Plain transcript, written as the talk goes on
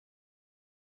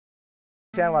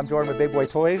Channel. I'm Jordan with Big Boy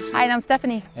Toys. Hi, and I'm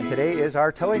Stephanie. And today is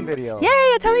our towing video.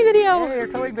 Yay, a towing video! Yay, our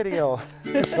towing video.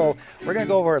 So we're going to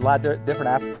go over a lot of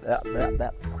different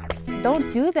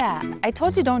Don't do that. I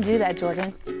told you don't do that,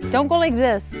 Jordan. Don't go like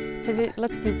this, because it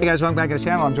looks stupid. Hey guys, welcome back to the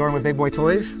channel. I'm Jordan with Big Boy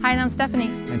Toys. Hi, and I'm Stephanie.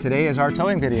 And today is our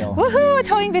towing video. Woohoo, a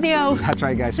towing video! That's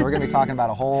right, guys. So we're going to be talking about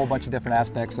a whole bunch of different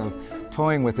aspects of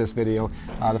towing with this video.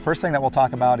 The first thing that we'll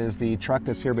talk about is the truck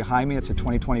that's here behind me. It's a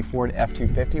 2020 Ford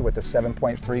F250 with a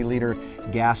 7.3 liter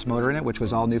gas motor in it, which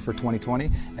was all new for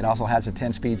 2020. It also has a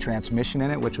 10-speed transmission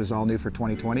in it, which was all new for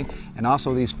 2020. And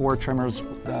also these Ford Tremors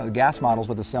gas models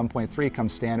with the 7.3 come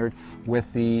standard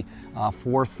with the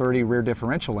 430 rear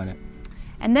differential in it.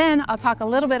 And then I'll talk a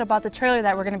little bit about the trailer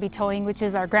that we're going to be towing, which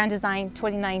is our Grand Design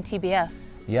 29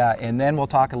 TBS. Yeah, and then we'll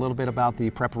talk a little bit about the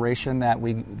preparation that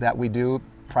we do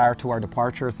prior to our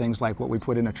departure, things like what we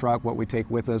put in the truck, what we take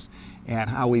with us, and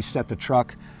how we set the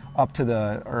truck up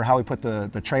to how we put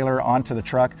the trailer onto the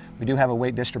truck. We do have a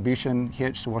weight distribution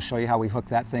hitch, so we'll show you how we hook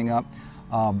that thing up.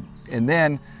 And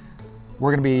then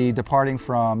we're going to be departing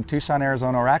from Tucson,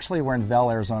 Arizona, or actually we're in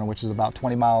Vail, Arizona, which is about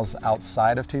 20 miles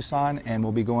outside of Tucson, and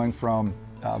we'll be going from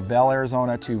Vail,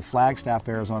 Arizona to Flagstaff,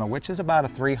 Arizona, which is about a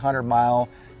 300-mile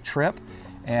trip.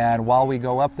 And while we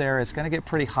go up there, it's going to get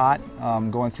pretty hot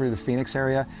going through the Phoenix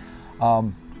area.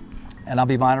 And I'll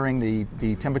be monitoring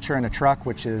the temperature in the truck,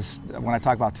 which is, when I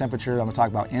talk about temperature, I'm going to talk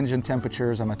about engine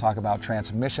temperatures, I'm going to talk about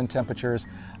transmission temperatures,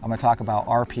 I'm going to talk about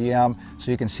RPM, so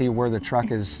you can see where the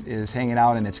truck is hanging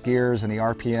out in its gears and the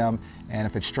RPM, and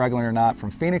if it's struggling or not.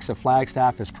 From Phoenix to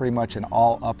Flagstaff is pretty much an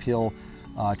all uphill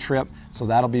trip, so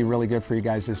that'll be really good for you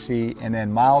guys to see. And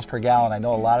then miles per gallon, I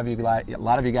know a lot of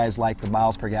you guys like the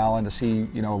miles per gallon to see,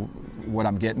 you know, what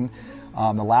I'm getting.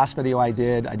 The last video I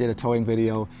did a towing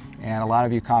video, and a lot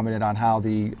of you commented on how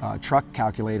the truck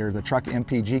calculator, the truck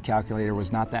MPG calculator,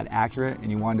 was not that accurate, and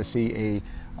you wanted to see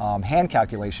a hand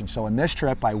calculation. So in this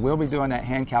trip, I will be doing that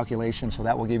hand calculation, so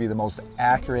that will give you the most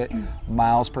accurate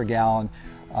miles per gallon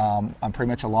on pretty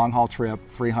much a long haul trip,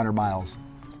 300 miles.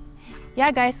 Yeah,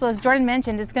 guys, so as Jordan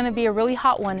mentioned, it's going to be a really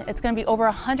hot one. It's going to be over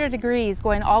 100 degrees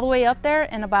going all the way up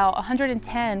there, and about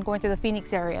 110 going through the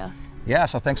Phoenix area. Yeah,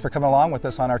 so thanks for coming along with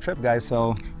us on our trip, guys.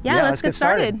 So yeah, let's get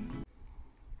started.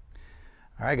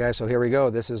 All right, guys, so here we go.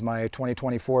 This is my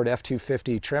 2020 Ford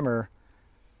F250 Tremor.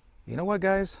 You know what,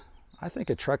 guys? I think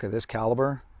a truck of this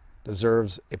caliber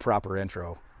deserves a proper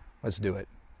intro. Let's do it.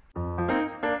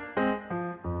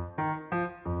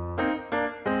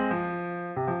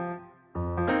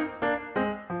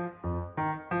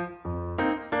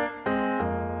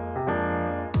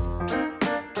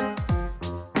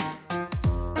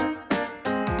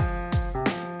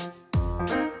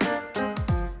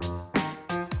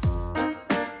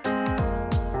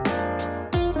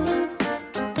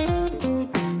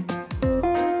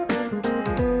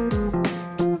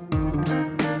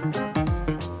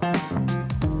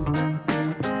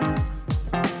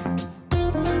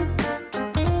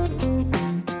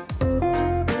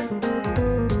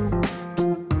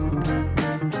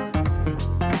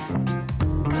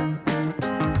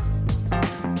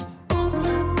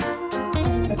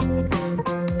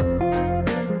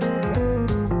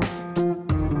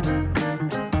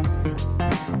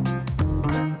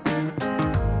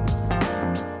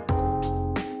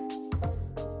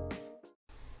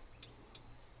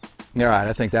 All right,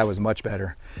 I think that was much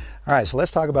better. All right, so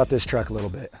let's talk about this truck a little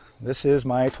bit. This is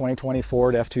my 2020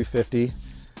 Ford F250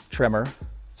 Tremor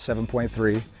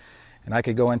 7.3, and I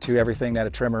could go into everything that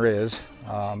a Tremor is,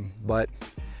 but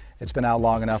it's been out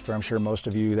long enough that I'm sure most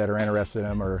of you that are interested in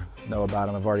them or know about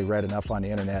them have already read enough on the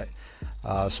internet,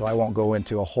 so I won't go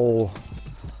into a whole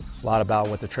lot about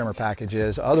what the Tremor package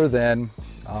is, other than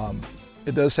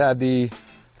it does have the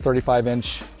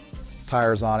 35-inch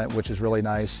tires on it, which is really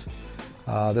nice.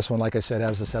 This one, like I said,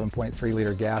 has a 7.3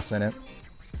 liter gas in it.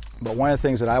 But one of the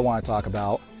things that I want to talk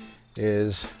about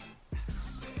is,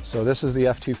 so this is the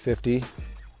F250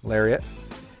 Lariat.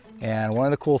 And one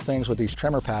of the cool things with these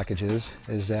Tremor packages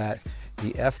is that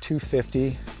the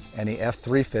F250 and the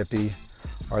F350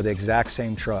 are the exact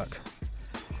same truck.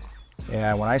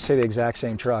 And when I say the exact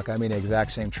same truck, I mean the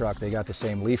exact same truck. They got the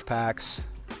same leaf packs,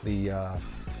 the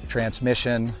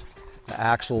transmission, the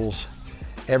axles,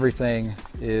 everything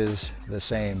is the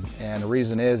same. And the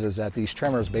reason is that these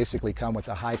Tremors basically come with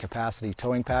a high capacity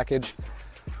towing package,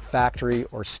 factory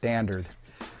or standard.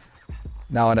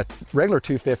 Now in a regular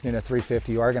 250 and a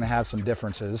 350, you are going to have some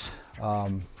differences.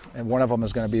 And one of them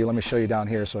is going to be, let me show you down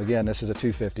here. So again, this is a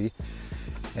 250.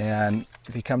 And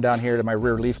if you come down here to my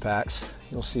rear leaf packs,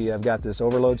 you'll see I've got this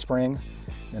overload spring,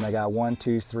 and I got 1,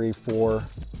 2, 3, 4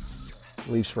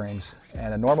 leaf springs.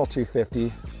 And a normal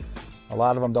 250 A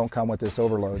lot of them don't come with this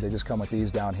overload. They just come with these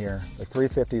down here. The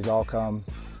 350s all come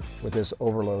with this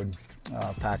overload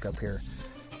pack up here.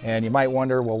 And you might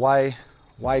wonder, well,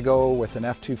 why go with an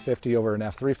F250 over an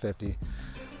F350?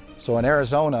 So in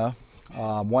Arizona,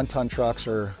 1-ton trucks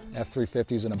or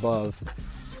F350s and above,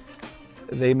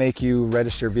 they make you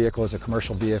register your vehicle as a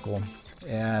commercial vehicle.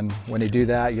 And when you do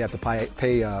that, you have to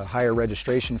pay higher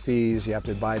registration fees. You have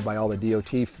to abide by all the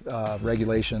DOT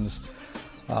regulations.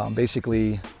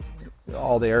 Basically,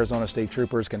 all the Arizona state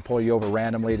troopers can pull you over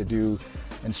randomly to do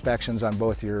inspections on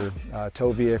both your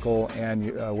tow vehicle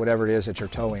and whatever it is that you're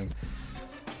towing.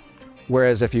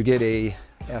 Whereas if you get a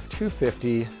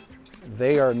F250,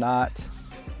 they are not,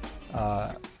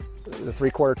 the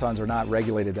 3/4 tons are not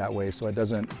regulated that way, so it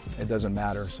doesn't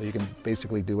matter. So you can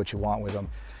basically do what you want with them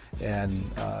and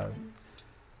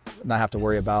not have to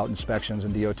worry about inspections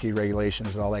and DOT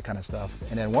regulations and all that kind of stuff.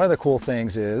 And then one of the cool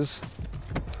things is,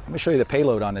 let me show you the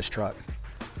payload on this truck.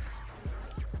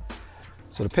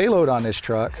 So the payload on this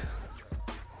truck,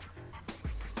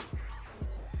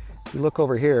 if you look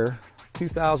over here,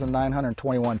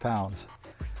 2,921 pounds.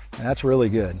 And that's really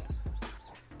good.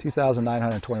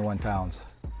 2,921 pounds.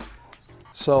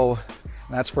 So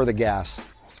that's for the gas.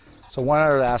 So one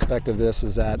other aspect of this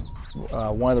is that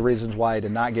one of the reasons why I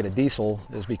did not get a diesel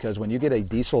is because when you get a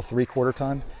diesel 3/4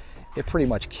 ton, it pretty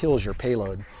much kills your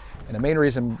payload. And the main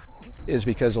reason is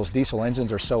because those diesel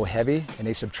engines are so heavy and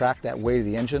they subtract that weight of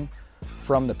the engine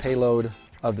from the payload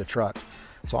of the truck.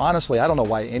 So honestly, I don't know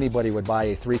why anybody would buy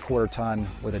a 3/4 ton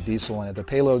with a diesel in it. The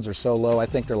payloads are so low. I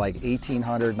think they're like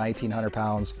 1,800, 1,900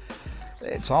 pounds.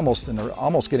 It's almost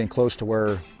getting close to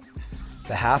where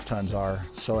the half tons are.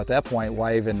 So at that point,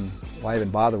 why even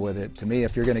bother with it? To me,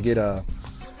 if you're going to get a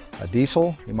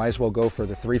diesel, you might as well go for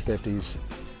the 350s,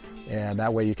 and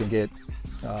that way you can get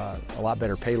a lot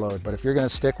better payload. But if you're going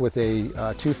to stick with a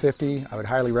 250, I would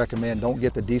highly recommend don't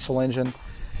get the diesel engine.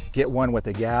 Get one with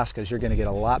the gas, because you're going to get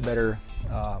a lot better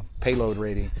payload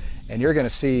rating, and you're going to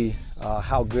see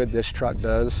how good this truck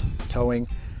does towing.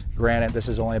 Granted, this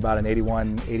is only about an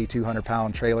 8,200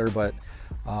 pound trailer, but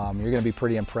you're going to be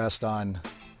pretty impressed on.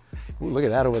 Ooh, look at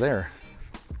that over there.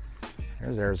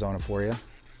 There's Arizona for you.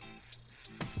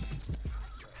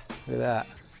 Look at that.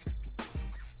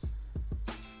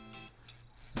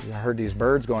 I heard these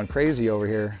birds going crazy over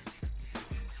here,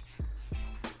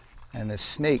 and this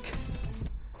snake,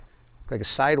 like a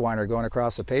sidewinder going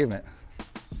across the pavement.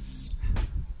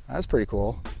 That's pretty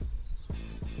cool.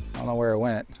 I don't know where it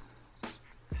went.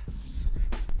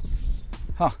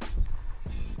 Huh.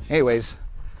 Anyways,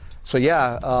 so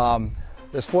yeah,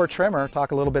 this Ford Tremor,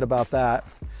 talk a little bit about that.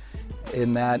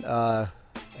 In that,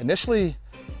 initially,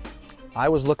 I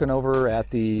was looking over at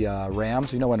the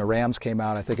Rams. You know, when the Rams came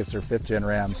out, I think it's their 5th gen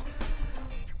Rams.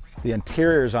 The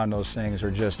interiors on those things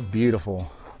are just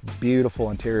beautiful.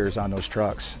 Beautiful interiors on those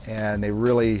trucks, and they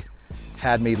really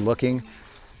had me looking,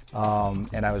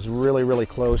 and I was really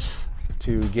close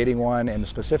to getting one, and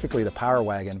specifically the Power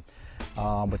Wagon.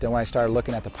 But then when I started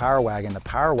looking at the Power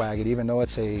Wagon, even though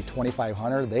it's a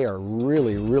 2500, they are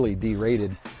really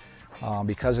derated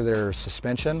because of their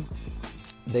suspension.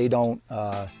 They don't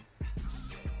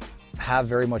have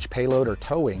very much payload or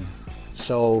towing.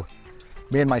 So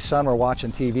me and my son were watching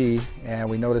TV, and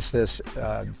we noticed this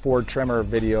Ford Tremor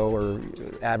video or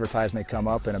advertisement come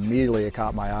up, and immediately it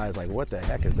caught my eye. I was like, what the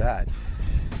heck is that?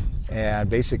 And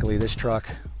basically this truck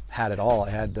had it all.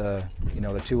 It had the, you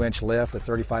know, the 2-inch lift, the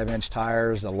 35-inch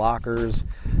tires, the lockers,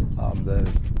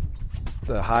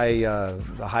 the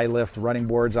high lift running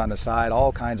boards on the side,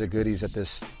 all kinds of goodies that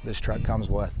this truck comes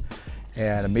with.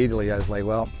 And immediately I was like,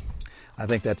 well, I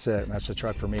think that's it. That's the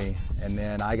truck for me. And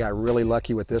then I got really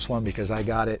lucky with this one because I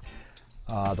got it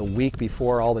the week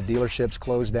before all the dealerships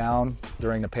closed down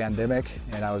during the pandemic,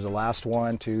 and I was the last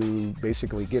one to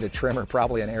basically get a Tremor,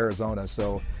 probably in Arizona.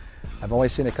 So I've only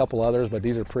seen a couple others, but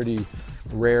these are pretty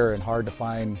rare and hard to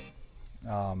find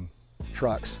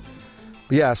trucks.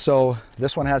 But yeah, so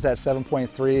this one has that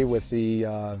 7.3 with the,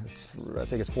 I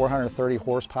think it's 430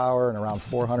 horsepower and around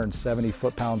 470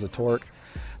 foot-pounds of torque.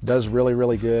 Does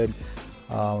really good.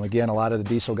 Again, a lot of the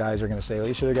diesel guys are going to say, well,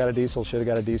 you should have got a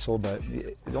diesel, but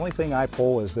the only thing I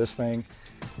pull is this thing,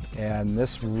 and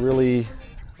this really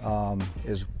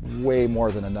is way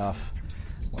more than enough.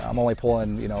 I'm only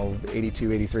pulling, you know,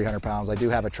 8,300 pounds. I do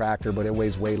have a tractor, but it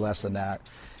weighs way less than that.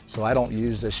 So I don't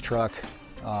use this truck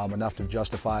enough to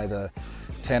justify the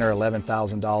 $10,000 or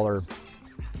 $11,000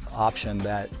 option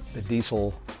that the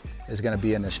diesel is going to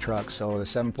be in this truck. So the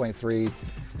 7.3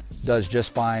 does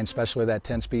just fine, especially with that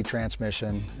 10-speed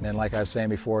transmission. And then, like I was saying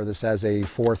before, this has a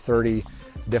 430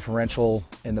 differential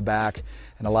in the back.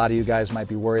 And a lot of you guys might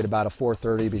be worried about a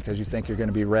 430 because you think you're going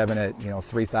to be revving at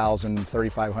 3,000,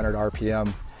 3,500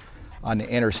 RPM on the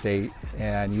interstate,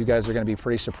 and you guys are going to be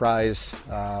pretty surprised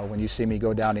when you see me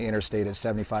go down the interstate at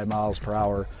 75 miles per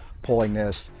hour pulling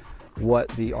this, what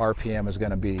the RPM is going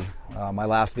to be. My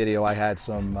last video, I had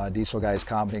some diesel guys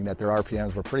commenting that their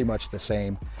RPMs were pretty much the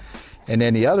same. And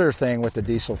then the other thing with the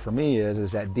diesel for me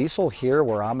is that diesel here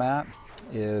where I'm at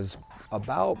is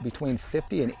about between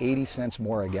 50 and 80 cents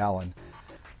more a gallon.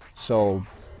 So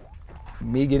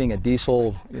me getting a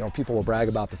diesel, people will brag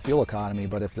about the fuel economy,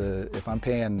 but if I'm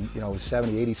paying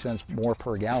 70, 80 cents more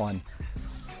per gallon,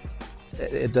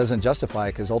 it doesn't justify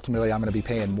it, because ultimately I'm going to be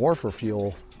paying more for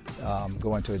fuel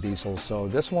going to a diesel. So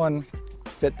this one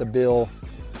fit the bill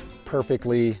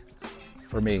perfectly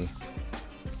for me.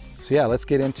 So yeah, let's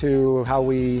get into how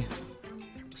we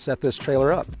set this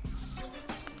trailer up.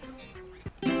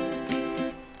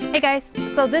 Hey guys,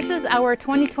 so this is our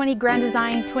 2020 Grand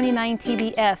Design 29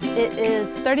 TBS. It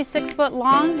is 36 foot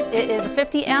long, it is a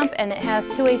 50 amp, and it has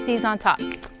 2 ACs on top.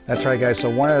 That's right guys, so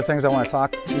one of the things I want to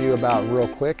talk to you about real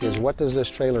quick is what does this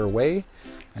trailer weigh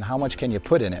and how much can you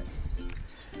put in it?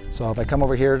 So if I come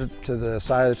over here to the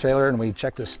side of the trailer and we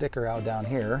check the sticker out down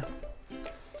here,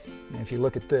 and if you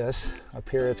look at this, up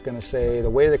here it's going to say the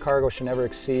weight of the cargo should never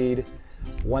exceed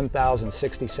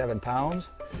 1,067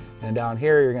 pounds. And down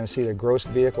here you're going to see the gross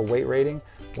vehicle weight rating,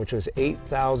 which is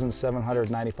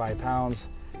 8,795 pounds,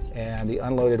 and the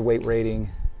unloaded weight rating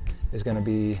is going to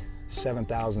be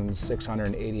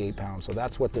 7,688 pounds. So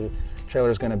that's what the trailer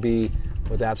is going to be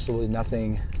with absolutely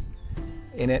nothing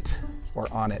in it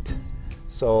or on it.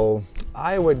 So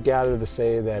I would gather to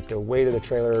say that the weight of the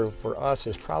trailer for us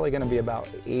is probably going to be about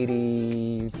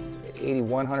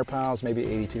 8,100 pounds, maybe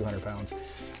 8,200 pounds.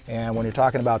 And when you're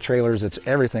talking about trailers, it's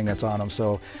everything that's on them.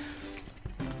 So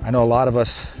I know a lot of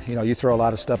us, you throw a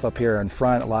lot of stuff up here in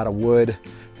front, a lot of wood,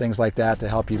 things like that to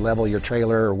help you level your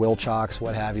trailer, or wheel chocks,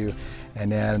 what have you.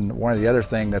 And then one of the other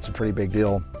thing that's a pretty big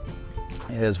deal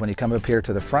is when you come up here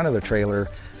to the front of the trailer,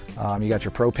 you got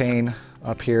your propane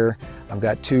up here. I've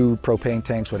got 2 propane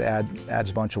tanks, which adds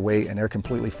a bunch of weight, and they're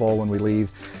completely full when we leave.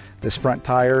 This front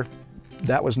tire,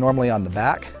 that was normally on the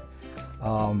back,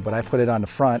 but I put it on the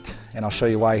front, and I'll show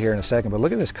you why here in a second. But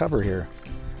look at this cover here.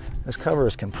 This cover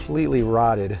is completely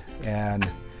rotted, and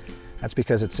that's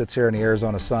because it sits here in the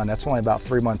Arizona sun. That's only about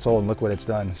 3 months old, and look what it's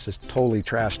done. It's just totally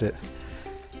trashed it.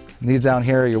 And these down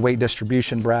here are your weight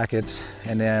distribution brackets,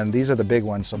 and then these are the big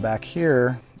ones. So back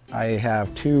here, I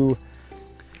have 2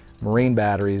 marine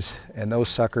batteries, and those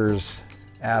suckers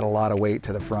add a lot of weight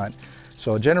to the front.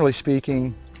 So generally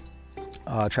speaking,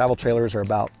 travel trailers are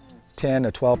about 10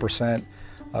 to 12%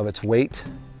 of its weight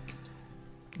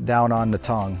down on the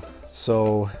tongue.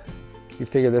 So you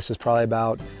figure this is probably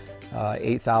about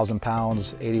 8,000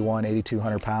 pounds,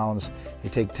 8,200 pounds. You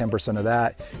take 10% of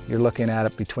that, you're looking at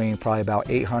it between probably about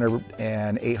 800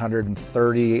 and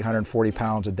 830, 840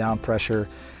 pounds of down pressure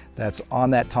that's on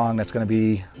that tongue that's going to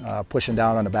be pushing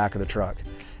down on the back of the truck.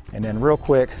 And then real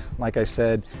quick, like I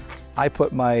said, I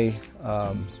put my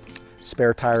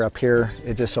spare tire up here.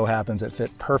 It just so happens it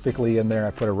fit perfectly in there.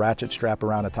 I put a ratchet strap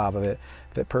around the top of it,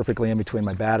 fit perfectly in between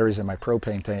my batteries and my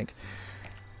propane tank.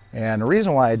 And the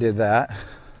reason why I did that,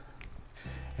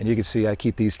 and you can see I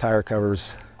keep these tire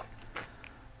covers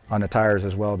on the tires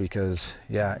as well, because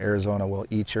yeah, Arizona will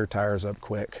eat your tires up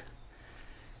quick.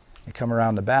 You come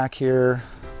around the back here,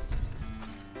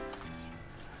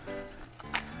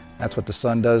 that's what the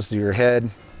sun does to your head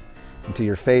and to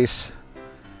your face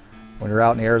when you're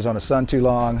out in the Arizona sun too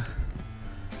long.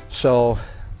 So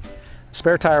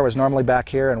spare tire was normally back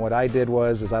here, and what I did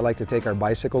was I like to take our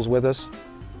bicycles with us.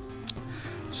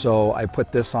 So I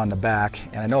put this on the back,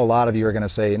 and I know a lot of you are going to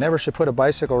say you never should put a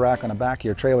bicycle rack on the back of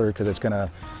your trailer because it's going to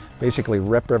basically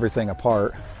rip everything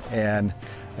apart. And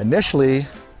initially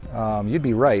you'd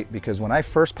be right, because when I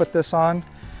first put this on,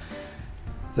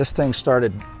 this thing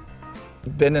started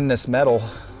bending this metal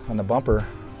on the bumper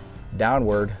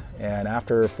downward, and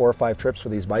after 4 or 5 trips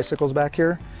with these bicycles back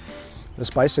here,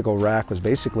 this bicycle rack was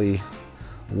basically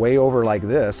way over like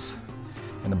this,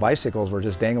 and the bicycles were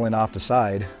just dangling off the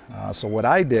side. So what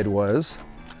I did was,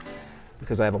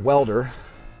 because I have a welder,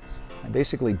 I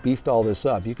basically beefed all this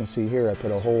up. You can see here I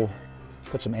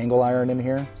put some angle iron in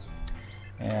here,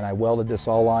 and I welded this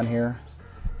all on here,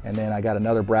 and then I got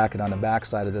another bracket on the back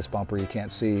side of this bumper you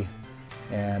can't see,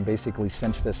 and basically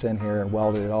cinched this in here and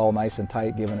welded it all nice and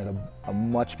tight, giving it a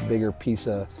much bigger piece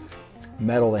of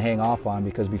metal to hang off on,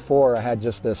 because before I had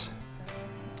just this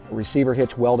receiver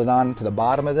hitch welded on to the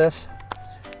bottom of this,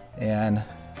 and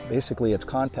basically its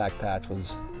contact patch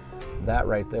was that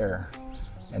right there.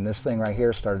 and this thing right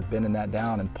here started bending that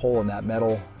down and pulling that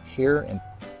metal here and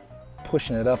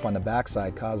pushing it up on the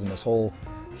backside, causing this whole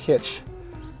hitch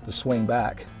to swing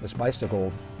back, this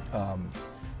bicycle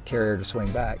carrier to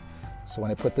swing back. So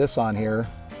when I put this on here,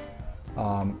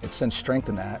 it since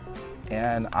strengthened that.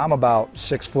 And I'm about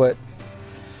 6 foot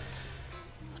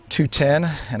 210,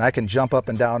 and I can jump up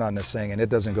and down on this thing and it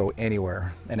doesn't go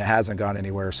anywhere, and it hasn't gone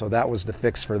anywhere. So that was the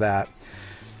fix for that.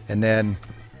 And then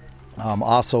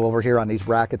also over here on these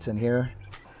brackets in here,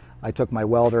 I took my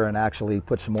welder and actually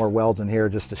put some more welds in here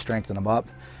just to strengthen them up.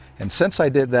 And since I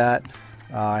did that,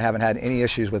 I haven't had any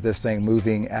issues with this thing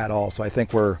moving at all. So I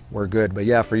think we're good. But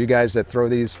yeah, for you guys that throw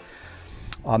these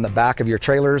on the back of your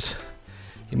trailers,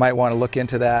 you might want to look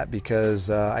into that, because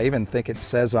I even think it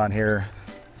says on here,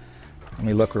 let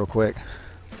me look real quick.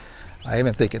 I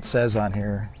even think it says on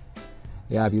here,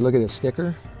 yeah, if you look at the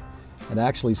sticker, it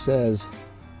actually says,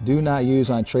 do not use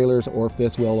on trailers or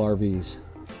fifth wheel RVs.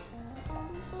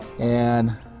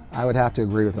 And I would have to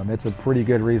agree with them. It's a pretty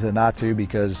good reason not to,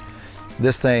 because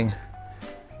this thing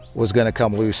was going to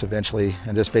come loose eventually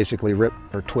and just basically rip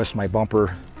or twist my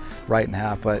bumper right in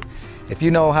half. But if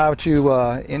you know how to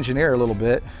engineer a little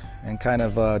bit and kind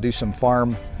of do some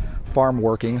farm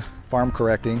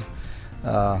correcting,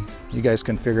 you guys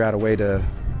can figure out a way to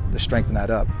strengthen that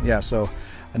up. Yeah, so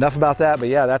enough about that. But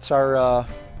yeah, that's our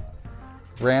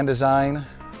Grand Design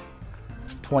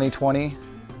 2020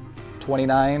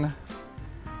 29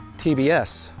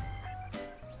 TBS.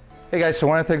 Hey guys, so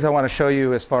one of the things I want to show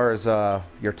you as far as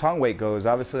your tongue weight goes,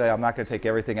 obviously I'm not going to take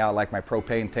everything out like my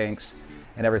propane tanks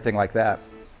and everything like that.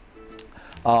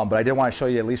 But I did want to show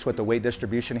you at least what the weight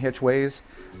distribution hitch weighs,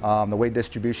 the weight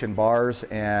distribution bars,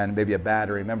 and maybe a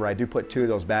battery. Remember, I do put 2 of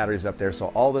those batteries up there, so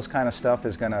all this kind of stuff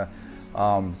is going to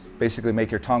basically make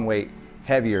your tongue weight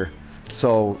heavier.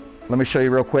 So let me show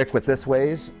you real quick what this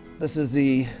weighs. This is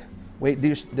the weight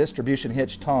distribution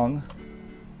hitch tongue.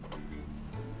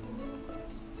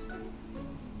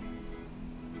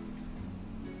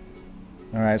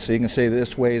 All right, so you can see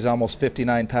this weighs almost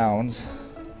 59 pounds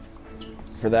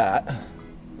for that.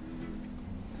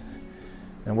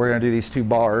 And we're gonna do these 2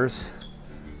 bars.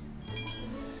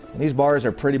 And these bars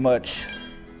are pretty much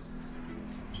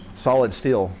solid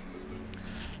steel.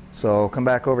 So come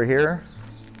back over here.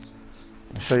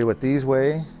 I'll show you what these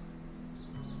weigh.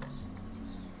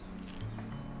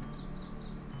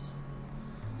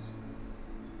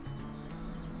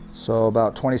 So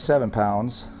about 27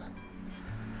 pounds.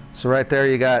 So right there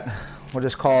you got, we'll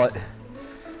just call it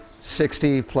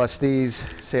 60 plus these,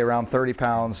 say around 30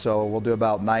 pounds. So we'll do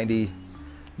about 90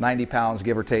 pounds,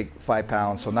 give or take 5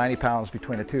 pounds. So 90 pounds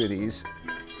between the 2 of these.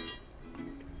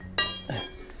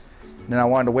 And then I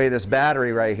wanted to weigh this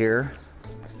battery right here.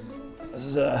 This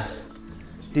is a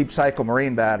deep cycle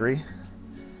marine battery.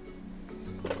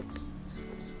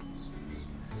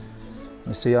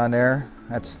 You see on there,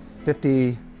 that's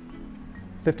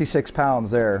 56 pounds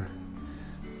there.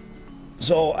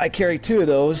 So I carry 2 of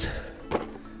those.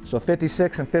 So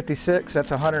 56 and 56, that's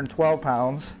 112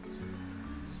 pounds.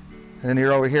 And then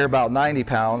you're over here about 90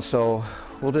 pounds. So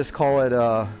we'll just call it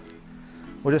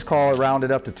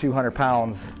rounded up to 200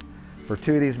 pounds for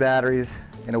 2 of these batteries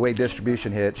and a weight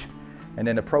distribution hitch. And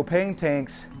then the propane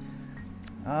tanks,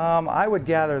 I would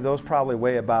gather those probably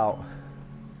weigh about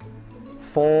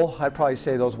full. I'd probably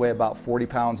say those weigh about 40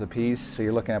 pounds a piece. So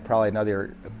you're looking at probably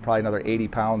another 80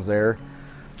 pounds there.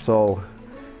 So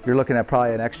you're looking at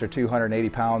probably an extra 280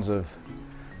 pounds of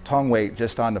tongue weight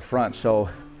just on the front. So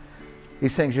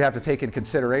these things you have to take in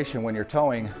consideration when you're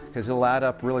towing, because it'll add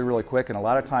up really, really quick. And a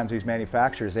lot of times these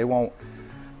manufacturers, they won't,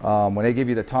 when they give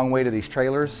you the tongue weight of these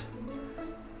trailers,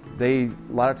 they a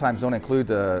lot of times don't include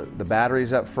the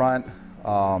batteries up front,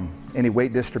 any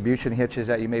weight distribution hitches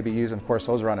that you may be using. Of course,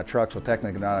 those are on a truck, so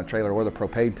technically not on a trailer, or the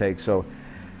propane tank. So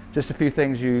just a few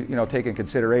things you take in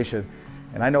consideration.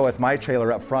 And I know with my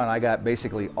trailer up front, I got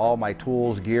basically all my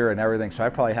tools, gear, and everything. So I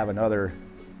probably have another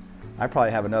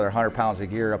 100 pounds of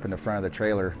gear up in the front of the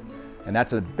trailer, and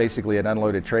that's basically an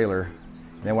unloaded trailer.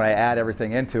 And then when I add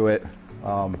everything into it,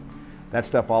 that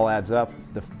stuff all adds up.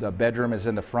 The bedroom is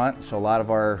in the front, so a lot of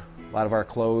our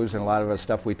clothes and a lot of the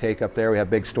stuff we take up there. We have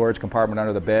a big storage compartment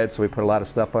under the bed, so we put a lot of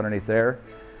stuff underneath there.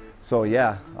 So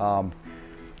yeah,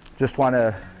 just want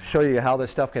to show you how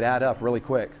this stuff could add up really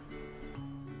quick.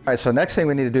 All right, so next thing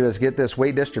we need to do is get this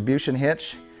weight distribution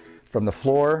hitch from the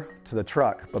floor to the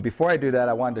truck. But before I do that,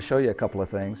 I wanted to show you a couple of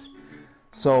things.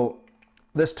 So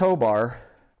this tow bar,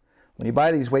 when you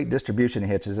buy these weight distribution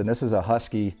hitches, and this is a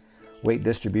Husky weight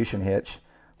distribution hitch,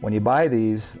 when you buy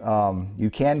these,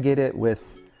 you can get it with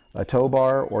a tow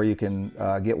bar, or you can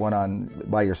get one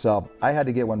by yourself. I had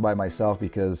to get one by myself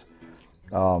because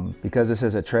because this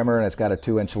is a Tremor and it's got a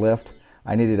 2-inch lift,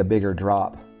 I needed a bigger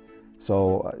drop.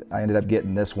 So I ended up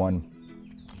getting this one.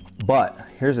 But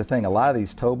here's the thing, a lot of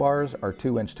these tow bars are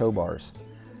 2-inch tow bars.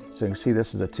 So you can see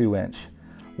this is a 2-inch.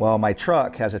 Well, my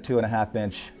truck has a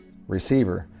 2.5-inch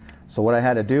receiver. So what I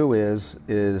had to do is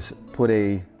put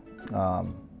a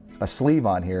sleeve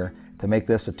on here to make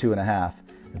this a 2.5.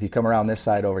 If you come around this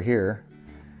side over here,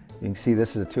 you can see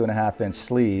this is a 2.5-inch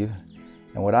sleeve.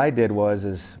 And what I did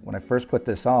was, when I first put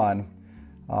this on,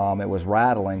 it was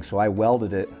rattling, so I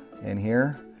welded it in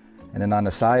here. And then on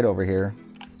the side over here,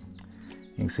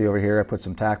 you can see over here, I put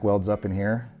some tack welds up in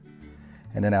here.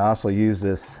 And then I also use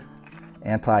this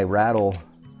anti-rattle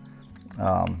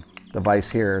device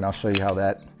here, and I'll show you how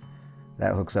that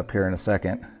hooks up here in a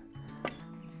second.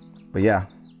 But yeah,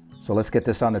 so let's get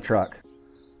this on the truck.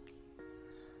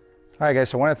 All right guys,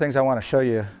 so one of the things I want to show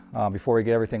you before we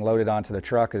get everything loaded onto the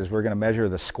truck is we're going to measure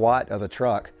the squat of the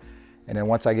truck. And then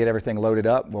once I get everything loaded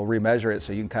up, we'll remeasure it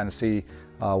so you can kind of see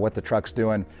what the truck's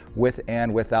doing with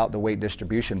and without the weight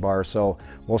distribution bar. So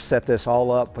we'll set this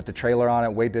all up, put the trailer on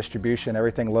it, weight distribution,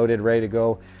 everything loaded, ready to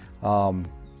go.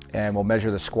 And we'll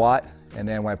measure the squat. And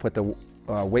then when I put the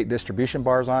weight distribution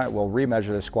bars on it, we'll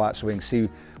remeasure the squat so we can see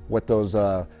what those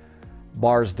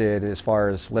bars did as far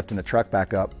as lifting the truck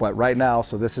back up. But right now,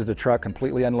 so this is the truck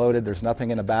completely unloaded. There's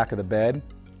nothing in the back of the bed.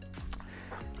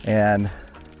 And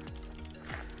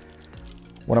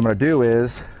what I'm going to do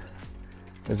is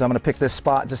I'm going to pick this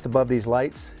spot just above these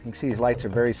lights. You can see these lights are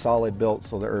very solid built,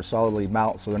 so they're solidly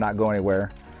mounted, so they're not going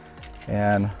anywhere.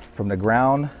 And from the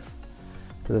ground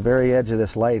to the very edge of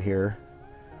this light here,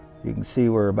 you can see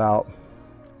we're about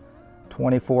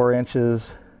 24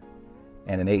 inches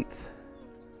and 1/8.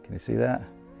 Can you see that?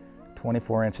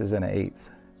 24 inches and 1/8.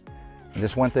 And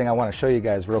just one thing I want to show you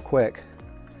guys real quick,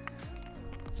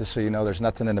 just so you know there's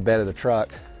nothing in the bed of the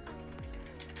truck.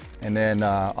 And then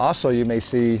also you may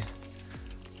see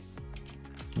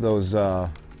those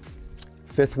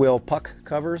fifth wheel puck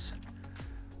covers.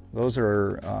 Those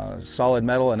are solid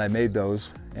metal, and I made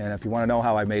those. And if you want to know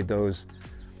how I made those,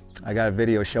 I got a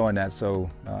video showing that. So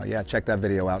yeah, check that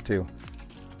video out too.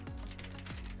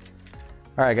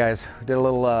 All right guys, we did a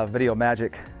little video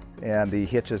magic, and the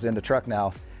hitch is in the truck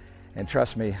now. And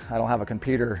trust me, I don't have a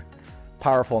computer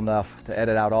powerful enough to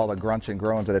edit out all the grunts and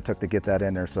groans that it took to get that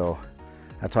in there. So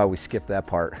that's why we skipped that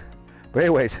part. But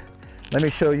anyways, let me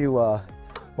show you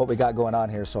what we got going on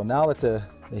here. So now that the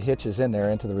hitch is in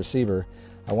there into the receiver,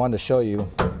 I wanted to show you,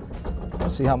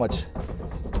 see how much,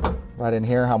 right in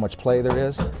here, how much play there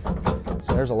is.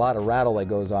 So there's a lot of rattle that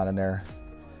goes on in there.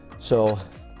 So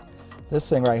this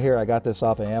thing right here, I got this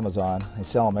off of Amazon. They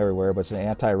sell them everywhere, but it's an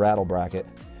anti-rattle bracket.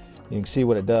 You can see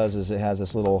what it does is it has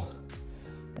this little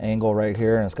angle right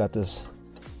here, and it's got this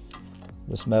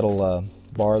metal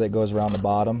bar that goes around the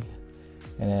bottom.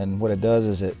 And then what it does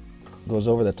is it goes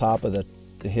over the top of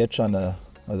the hitch on the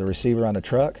receiver on the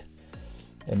truck.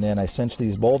 And then I cinch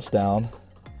these bolts down.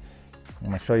 I'm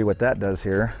going to show you what that does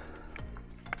here.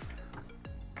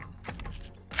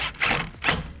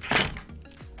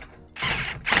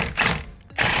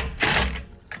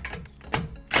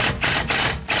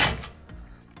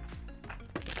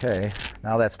 Okay,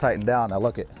 now that's tightened down. Now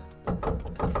look,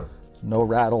 no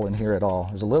rattle in here at all.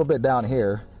 There's a little bit down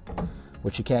here,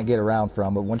 which you can't get around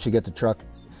from, but once you get the truck,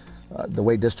 the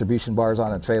weight distribution bars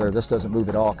on a trailer, this doesn't move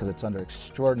at all because it's under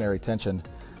extraordinary tension.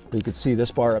 But you can see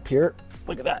this bar up here.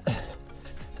 Look at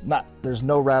that. There's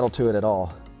no rattle to it at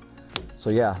all. So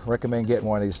yeah, recommend getting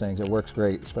one of these things. It works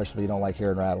great, especially if you don't like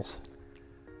hearing rattles.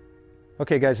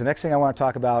 Okay guys, the next thing I want to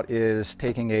talk about is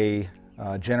taking a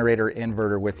generator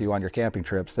inverter with you on your camping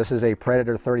trips. This is a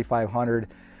Predator 3500.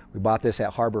 We bought this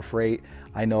at Harbor Freight.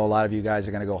 I know a lot of you guys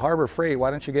are going to go, Harbor Freight, why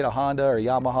don't you get a Honda or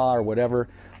Yamaha or whatever?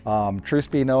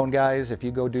 Truth be known, guys, if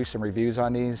you go do some reviews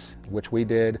on these, which we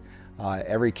did,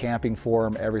 every camping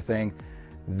forum, everything,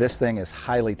 this thing is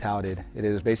highly touted. It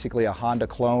is basically a Honda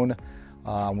clone.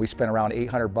 We spent around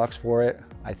 800 bucks for it,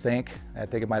 I think. I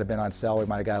think it might have been on sale. We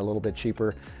might have got it a little bit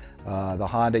cheaper. The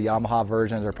Honda, Yamaha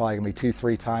versions are probably going to be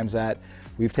 2-3 times that.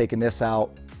 We've taken this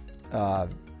out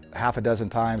half a dozen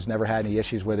times, never had any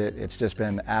issues with it. It's just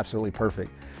been absolutely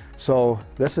perfect. So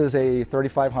this is a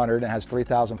 3500. It has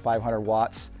 3,500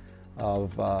 watts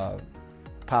of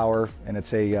power, and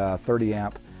it's a 30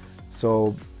 amp.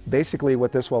 So basically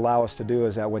what this will allow us to do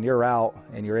is that when you're out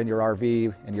and you're in your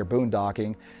RV and you're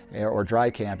boondocking or dry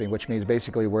camping, which means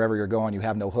basically wherever you're going, you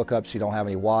have no hookups, you don't have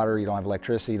any water, you don't have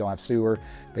electricity, you don't have sewer.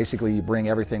 Basically you bring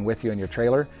everything with you in your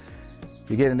trailer.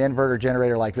 You get an inverter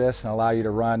generator like this and allow you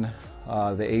to run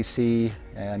the AC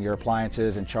and your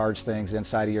appliances and charge things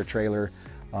inside of your trailer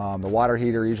The water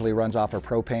heater usually runs off of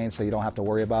propane, so you don't have to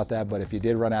worry about that. But if you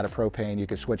did run out of propane, you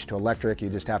could switch to electric. You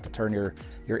just have to turn your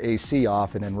AC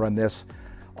off and then run this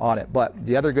on it. But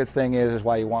the other good thing is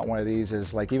why you want one of these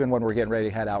is, like, even when we're getting ready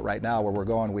to head out right now where we're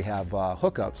going, we have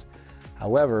hookups.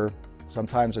 However,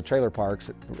 sometimes the trailer parks,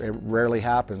 it rarely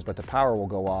happens, but the power will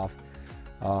go off.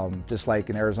 Just like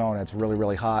in Arizona, it's really,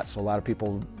 really hot. So a lot of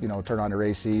people, you know, turn on their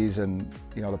ACs and,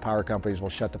 you know, the power companies will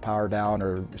shut the power down,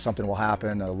 or something will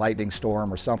happen, a lightning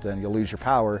storm or something, you'll lose your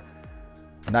power.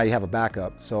 And now you have a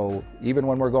backup. So even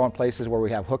when we're going places where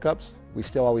we have hookups, we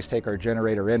still always take our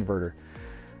generator inverter.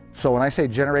 So when I say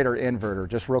generator inverter,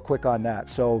 just real quick on that.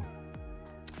 So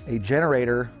a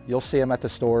generator, you'll see them at the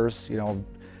stores, you know,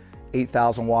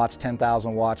 8,000 watts,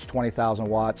 10,000 watts, 20,000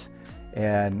 watts.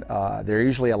 And they're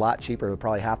usually a lot cheaper,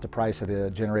 probably half the price of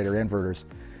the generator inverters.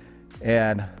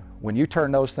 And when you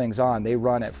turn those things on, they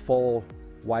run at full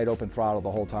wide open throttle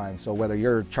the whole time. So whether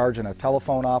you're charging a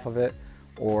telephone off of it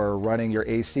or running your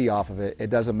AC off of it, it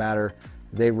doesn't matter,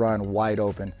 they run wide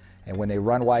open. And when they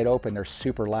run wide open, they're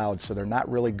super loud, so they're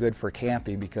not really good for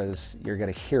camping because you're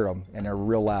gonna hear them and they're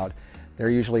real loud. They're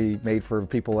usually made for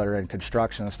people that are in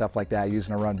construction and stuff like that,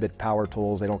 using to run big power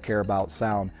tools. They don't care about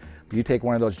sound. You take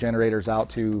one of those generators out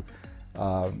to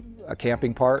a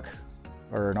camping park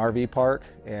or an RV park,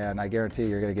 and I guarantee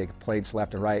you're going to get complaints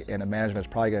left and right, and the management's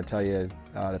probably going to tell you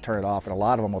to turn it off, and a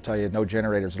lot of them will tell you no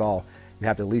generators at all. You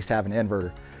have to at least have an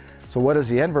inverter. So what does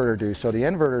the inverter do? So the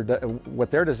inverter,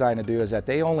 what they're designed to do is that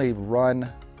they only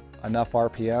run enough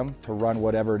RPM to run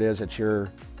whatever it is that you're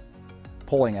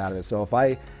pulling out of it. So if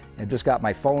I have just got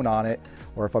my phone on it,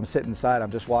 or if I'm sitting inside, I'm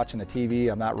just watching the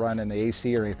TV, I'm not running the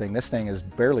AC or anything, this thing is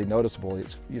barely noticeable.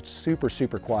 It's super,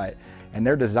 super quiet. And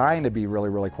they're designed to be really,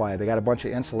 really quiet. They got a bunch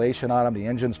of insulation on them, the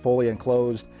engine's fully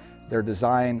enclosed. They're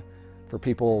designed for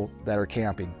people that are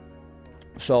camping.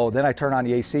 So then I turn on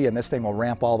the AC and this thing will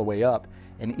ramp all the way up.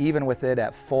 And even with it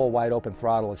at full wide open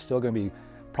throttle, it's still gonna be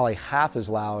probably half as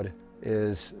loud,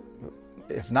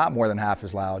 if not more than half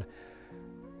as loud,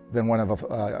 than one of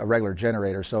a regular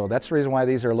generator. So that's the reason why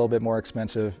these are a little bit more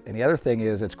expensive. And the other thing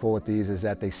is, that's cool with these, is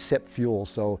that they sip fuel.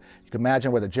 So you can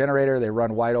imagine with a generator, they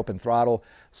run wide open throttle.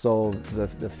 So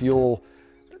the fuel,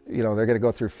 you know, they're gonna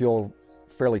go through fuel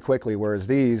fairly quickly, whereas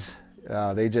these,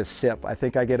 they just sip. I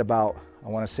think I get about, I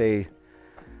wanna say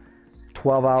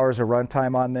 12 hours of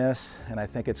runtime on this, and I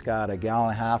think it's got 1.5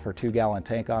 gallon or 2 gallon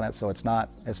tank on it, so it's not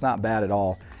bad at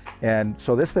all. And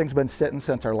so this thing's been sitting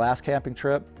since our last camping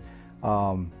trip,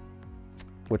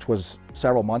 which was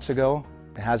several months ago.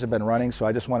 It hasn't been running, so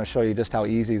I just want to show you just how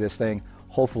easy this thing,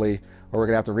 hopefully, or we're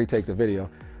gonna have to retake the video,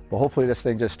 but hopefully this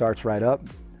thing just starts right up.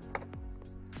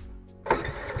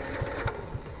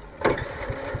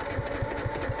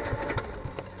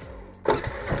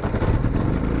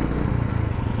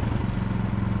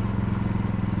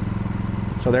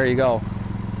 So there you go.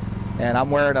 And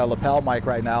I'm wearing a lapel mic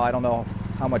right now. I don't know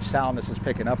how much sound this is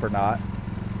picking up or not,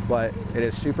 but it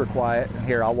is super quiet. And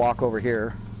here, I'll walk over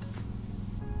here.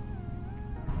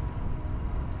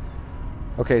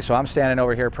 Okay, so I'm standing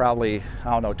over here probably, I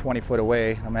don't know, 20 foot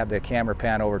away. I'm gonna have the camera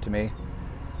pan over to me.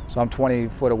 So I'm 20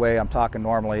 foot away, I'm talking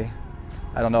normally.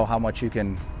 I don't know how much you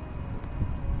can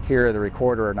hear the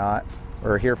recorder or not,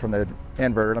 or hear from the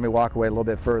inverter. Let me walk away a little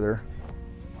bit further.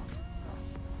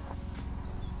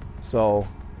 So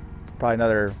probably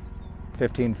another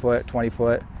 15 foot, 20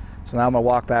 foot. So now I'm gonna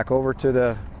walk back over to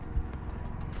the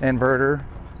inverter.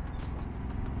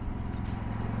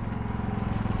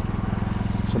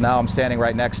 So now I'm standing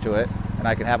right next to it and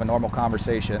I can have a normal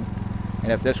conversation.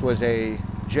 And if this was a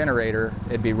generator,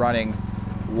 it'd be running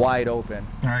wide open.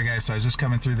 All right guys, so I was just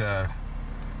coming through the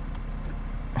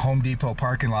Home Depot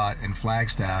parking lot in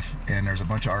Flagstaff, and there's a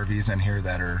bunch of RVs in here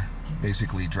that are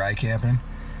basically dry camping.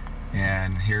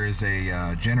 And here is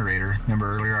a generator.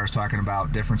 Remember earlier I was talking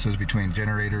about differences between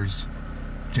generators,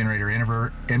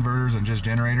 inverters and just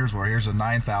generators? Well, here's a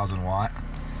 9,000 watt.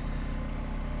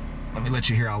 Let me let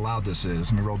you hear how loud this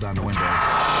is. Let me roll down the window. See,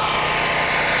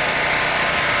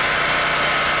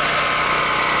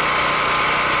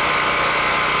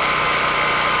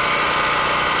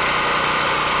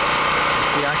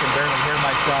 I can barely hear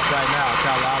myself right now. That's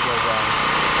how loud those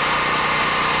are.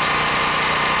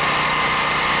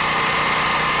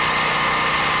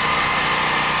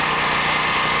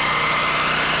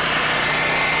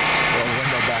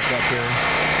 Up here.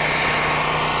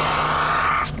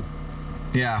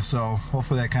 Yeah, so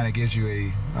hopefully that kind of gives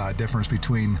you a difference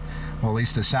between, well, at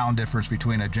least a sound difference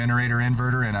between a generator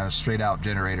inverter and a straight out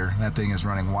generator. That thing is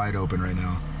running wide open right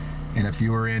now. And if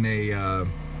you were in a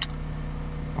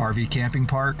RV camping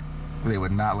park, they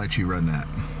would not let you run that.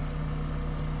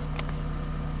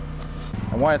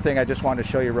 And one thing I just wanted to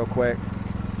show you real quick.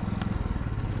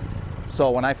 So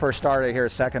when I first started here a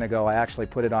second ago, I actually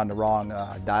put it on the wrong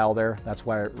dial there. That's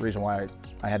why reason why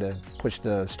I had to push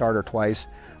the starter twice.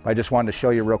 But I just wanted to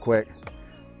show you real quick.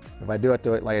 If I do it,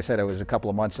 like I said, it was a couple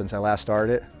of months since I last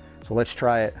started it. So let's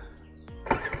try it.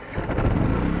 You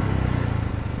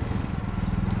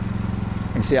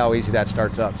can see how easy that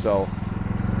starts up. So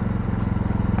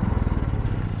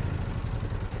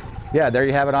yeah, there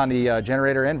you have it on the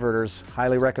generator inverters.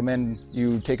 Highly recommend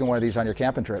you taking one of these on your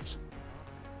camping trips.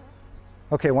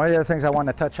 Okay, one of the other things I want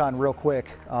to touch on real quick,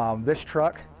 this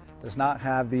truck does not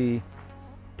have the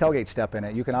tailgate step in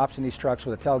it. You can option these trucks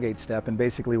with a tailgate step, and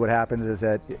basically what happens is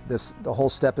that the whole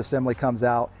step assembly comes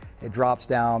out, it drops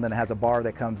down, then it has a bar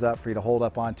that comes up for you to hold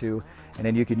up onto, and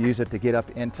then you can use it to get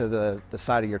up into the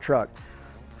side of your truck.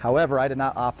 However, I did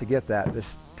not opt to get that.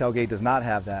 This tailgate does not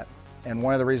have that. And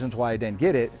one of the reasons why I didn't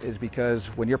get it is because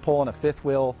when you're pulling a fifth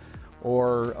wheel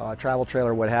or a travel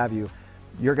trailer, what have you,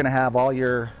 you're gonna have all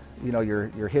your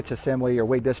hitch assembly, your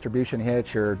weight distribution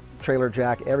hitch, your trailer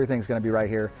jack, everything's gonna be right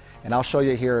here. And I'll show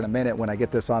you here in a minute when I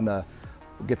get this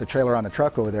get the trailer on the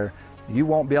truck over there. You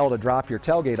won't be able to drop your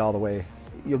tailgate all the way.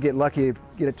 You'll get lucky to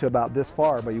get it to about this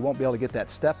far, but you won't be able to get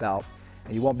that step out,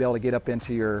 and you won't be able to get up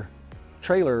into your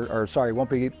trailer, or sorry,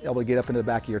 won't be able to get up into the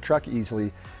back of your truck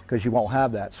easily because you won't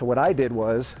have that. So what I did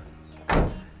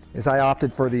is I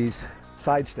opted for these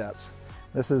side steps.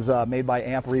 This is made by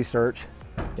Amp Research.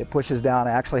 It pushes down.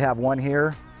 I actually have one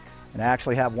here, and I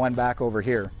actually have one back over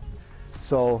here.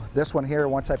 So this one here,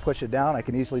 once I push it down, I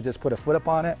can easily just put a foot up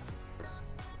on it,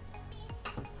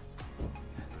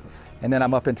 and then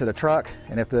I'm up into the truck.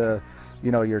 And if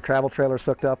your travel trailer's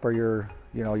hooked up, or your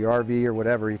RV or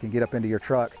whatever, you can get up into your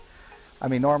truck. I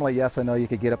mean, normally, yes, I know you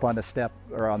could get up on the step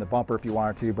or on the bumper if you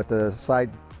wanted to, but the side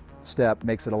step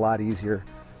makes it a lot easier.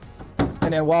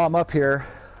 And then while I'm up here,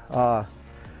 I'll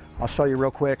show you real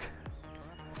quick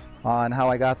on how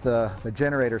I got the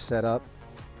generator set up.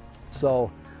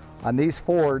 So on these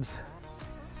Fords,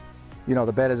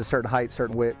 the bed is a certain height,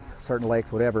 certain width, certain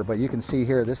length, whatever, but you can see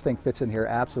here, this thing fits in here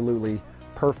absolutely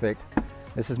perfect.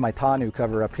 This is my tonneau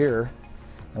cover up here,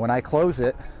 and when I close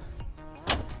it,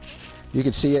 you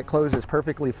can see it closes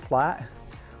perfectly flat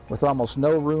with almost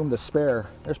no room to spare.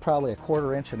 There's probably a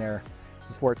 1/4 inch in there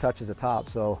before it touches the top,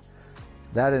 so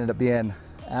that ended up being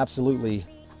absolutely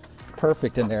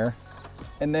perfect in there.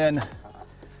 And then,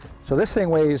 so this thing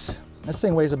weighs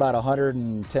about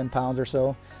 110 pounds or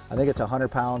so. I think it's 100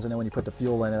 pounds, and then when you put the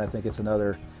fuel in it, I think it's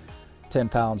another 10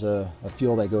 pounds of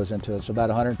fuel that goes into it. So about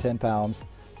 110 pounds.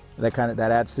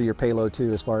 That adds to your payload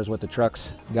too, as far as what the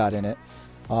truck's got in it.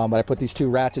 But I put these two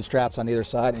ratchet straps on either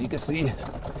side, and you can see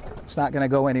it's not going to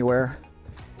go anywhere.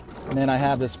 And then I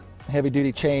have this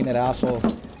heavy-duty chain that I also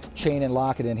chain and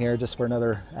lock it in here just for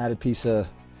another added piece of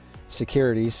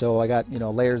security. So I got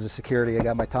layers of security. I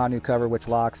got my tonneau cover, which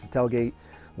locks, the tailgate,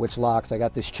 which locks. I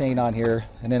got this chain on here,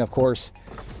 and then of course,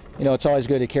 it's always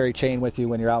good to carry chain with you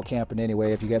when you're out camping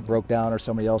anyway. If you get broke down, or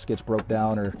somebody else gets broke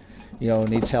down, or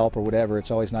needs help or whatever, it's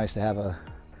always nice to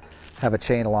have a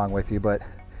chain along with you. But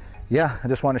yeah, I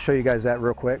just want to show you guys that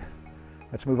real quick.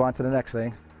 Let's move on to the next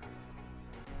thing.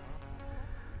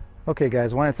 Okay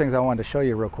guys, one of the things I wanted to show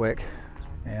you real quick,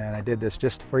 and I did this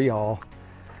just for y'all.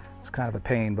 It's kind of a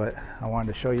pain, but I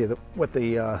wanted to show you what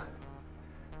the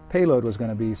payload was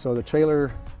going to be. So the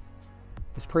trailer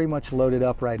is pretty much loaded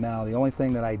up right now. The only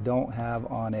thing that I don't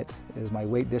have on it is my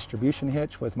weight distribution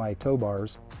hitch with my tow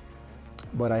bars.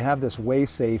 But I have this Way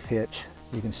Safe hitch,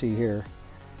 you can see here.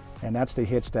 And that's the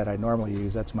hitch that I normally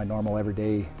use. That's my normal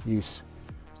everyday use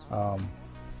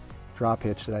drop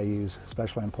hitch that I use,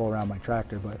 especially when I pull around my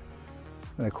tractor. But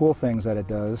the cool things that it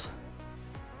does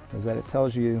is that it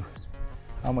tells you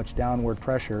how much downward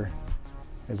pressure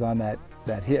is on that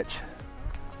hitch.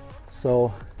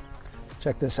 So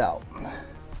check this out.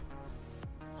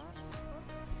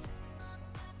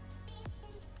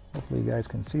 Hopefully you guys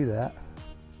can see that.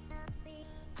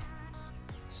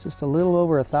 It's just a little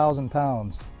over 1,000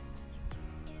 pounds.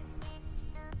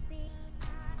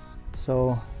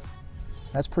 So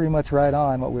that's pretty much right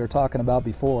on what we were talking about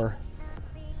before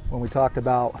when we talked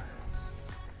about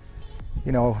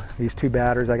these two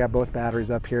batteries. I got both batteries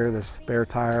up here, this spare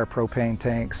tire, propane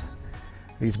tanks,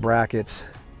 these brackets.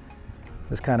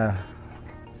 This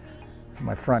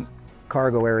my front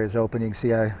cargo area is open. You can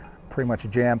see I pretty much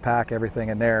jam pack everything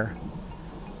in there.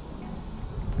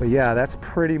 But yeah, that's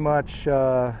pretty much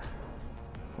right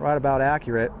about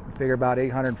accurate. I figure about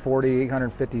 840,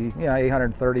 850,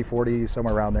 830, 40,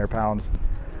 somewhere around there pounds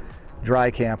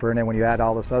dry camper. And then when you add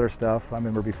all this other stuff, I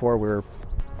remember before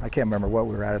I can't remember what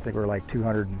we were at. I think we were like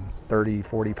 230,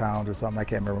 40 pounds or something. I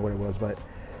can't remember what it was, but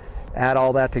add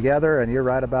all that together and you're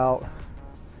right about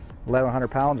 1,100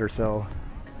 pounds or so.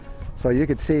 So you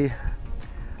can see,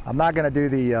 I'm not gonna do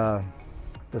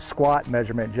the squat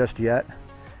measurement just yet.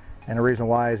 And the reason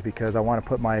why is because I want to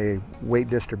put my weight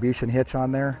distribution hitch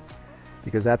on there,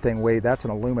 because that thing that's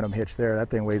an aluminum hitch there. That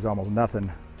thing weighs almost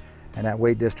nothing. And that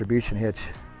weight distribution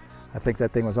hitch, I think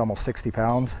that thing was almost 60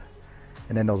 pounds.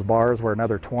 And then those bars were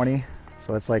another 20.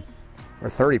 So that's like, or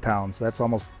 30 pounds. So that's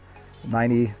almost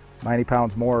 90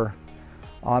 pounds more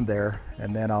on there.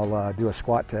 And then I'll do a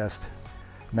squat test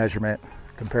measurement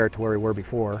compared to where we were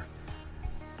before.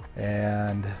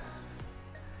 And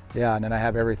yeah, and then I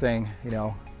have everything, you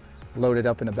know, loaded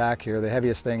up in the back here. The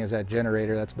heaviest thing is that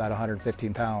generator. That's about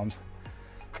 115 pounds.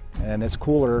 And this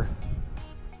cooler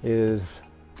is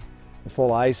full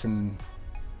of ice and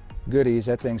goodies.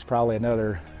 That thing's probably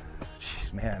another,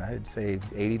 man, I'd say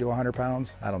 80 to 100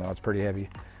 pounds. I don't know, it's pretty heavy.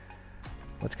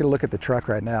 Let's get a look at the truck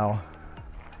right now,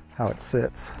 how it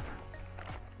sits.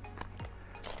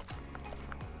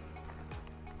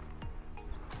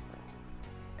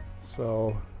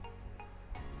 So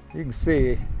you can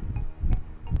see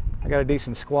I got a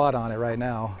decent squat on it right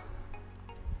now.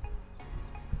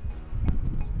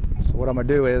 So what I'm gonna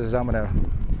do is I'm gonna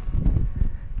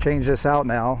change this out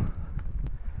now,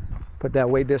 put that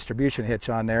weight distribution hitch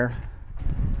on there,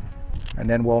 and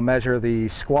then we'll measure the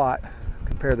squat,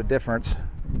 compare the difference.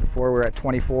 Before we were at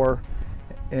 24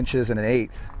 inches and an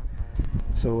eighth.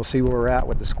 So we'll see where we're at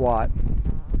with the squat.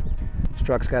 This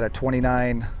truck's got a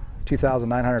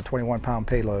 2,921 pound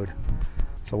payload.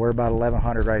 So we're about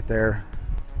 1,100 right there.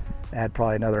 Add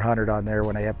probably another 100 on there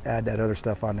when I add that other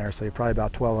stuff on there. So you're probably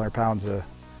about 1,200 pounds of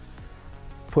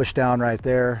push down right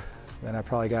there. Then I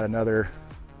probably got another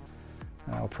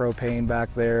propane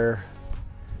back there.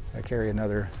 I carry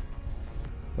another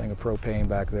thing of propane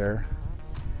back there.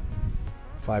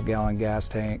 5-gallon gas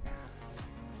tank.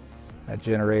 That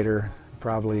generator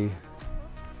probably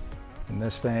in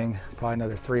this thing, probably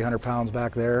another 300 pounds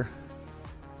back there.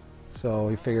 So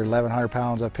we figured 1,100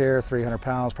 pounds up here, 300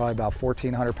 pounds, probably about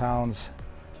 1,400 pounds.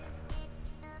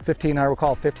 1,500, we'll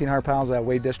call it 1,500 pounds of that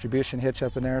weight distribution hitch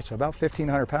up in there. So about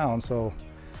 1,500 pounds. So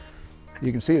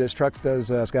you can see this truck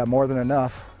does, it's got more than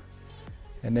enough.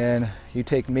 And then you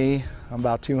take me, I'm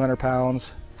about 200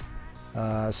 pounds.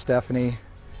 Stephanie,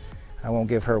 I won't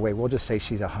give her weight. We'll just say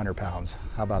she's 100 pounds.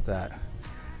 How about that?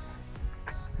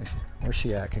 Where's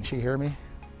she at? Can she hear me?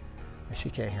 She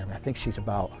can't hear me. I think she's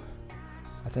about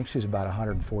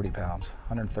 140 pounds,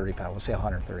 130 pounds. Let's say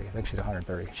 130. I think she's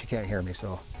 130. She can't hear me,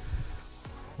 so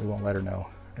we won't let her know.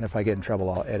 And if I get in trouble,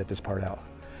 I'll edit this part out.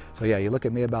 So yeah, you look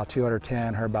at me about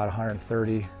 210, her about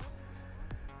 130.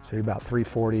 So you're about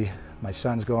 340. My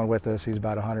son's going with us. He's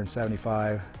about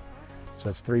 175. So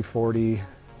that's 340.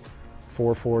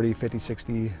 440, 50,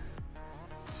 60,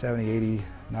 70, 80,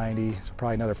 90. So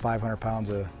probably another 500 pounds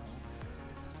of,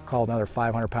 call another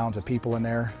 500 pounds of people in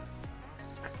there.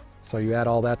 So you add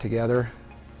all that together,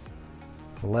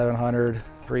 1,100,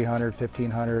 300,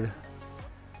 1,500,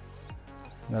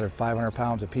 another 500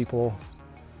 pounds of people,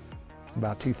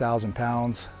 about 2,000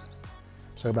 pounds.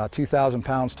 So about 2,000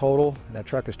 pounds total. That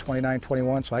truck is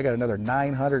 2921, so I got another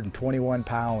 921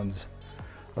 pounds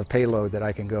of payload that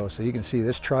I can go. So you can see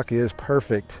this truck is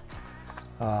perfect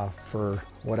for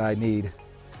what I need.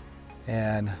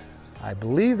 And I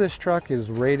believe this truck is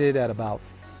rated at about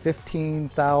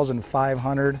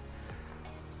 15,500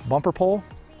 bumper pull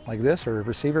like this, or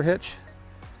receiver hitch.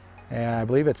 And I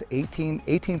believe it's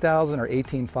 18,000 or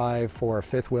 18,500 for a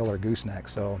fifth wheel or gooseneck.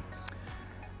 So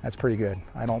that's pretty good.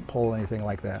 I don't pull anything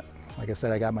like that. Like I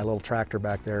said, I got my little tractor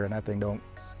back there and that thing don't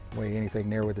weigh anything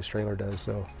near what this trailer does.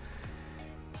 So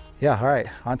yeah, all right,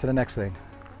 on to the next thing.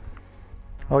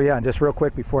 Oh yeah, and just real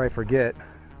quick before I forget,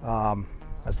 I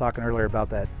was talking earlier about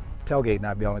that tailgate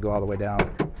not being able to go all the way down.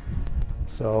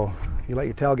 So you let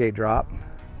your tailgate drop.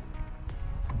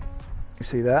 You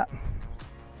see that?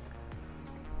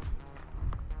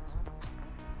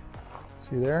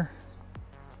 See there?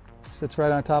 It sits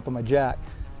right on top of my jack.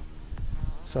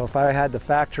 So if I had the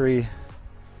factory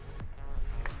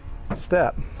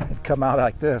step, it'd come out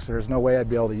like this. There's no way I'd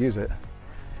be able to use it.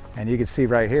 And you can see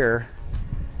right here,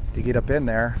 to get up in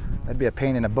there, that'd be a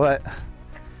pain in the butt.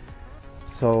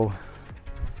 So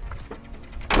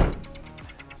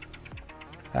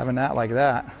having that like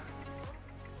that,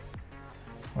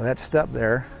 well, that step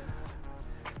there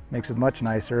makes it much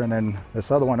nicer. And then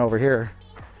this other one over here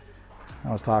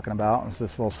I was talking about is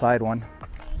this little side one.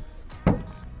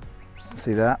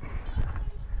 See that?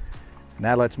 And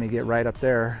that lets me get right up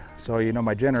there. So you know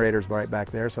my generator's right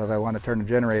back there. So if I want to turn the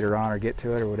generator on or get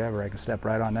to it or whatever, I can step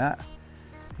right on that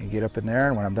and get up in there.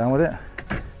 And when I'm done with it,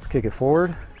 just kick it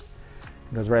forward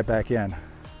Goes right back in.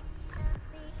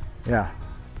 Yeah,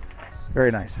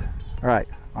 very nice. All right,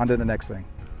 on to the next thing.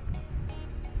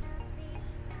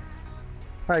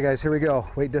 All right guys, here we go.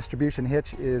 Weight distribution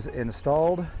hitch is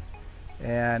installed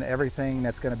and everything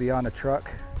that's going to be on the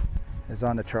truck is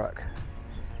on the truck.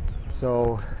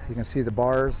 So you can see the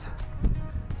bars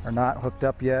are not hooked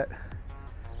up yet.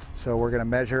 So we're going to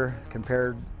measure,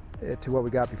 compare it to what we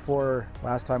got before.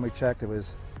 Last time we checked, it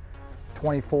was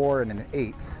 24 and an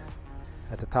 1/8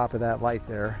 at the top of that light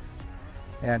there.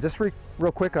 And just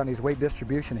real quick on these weight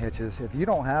distribution hitches, if you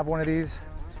don't have one of these,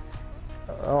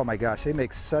 oh my gosh, they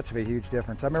make such a huge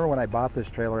difference. I remember when I bought this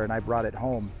trailer and I brought it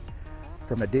home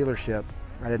from a dealership,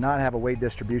 I did not have a weight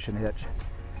distribution hitch.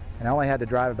 And I only had to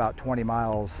drive about 20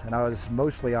 miles and I was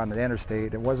mostly on the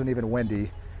interstate. It wasn't even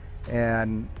windy.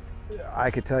 And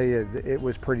I could tell you it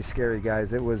was pretty scary,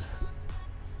 guys. It was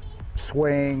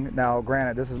swaying. Now,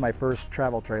 granted, this is my first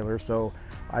travel trailer, so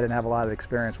I didn't have a lot of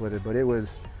experience with it, but it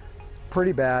was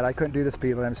pretty bad. I couldn't do the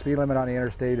speed limit. Speed limit on the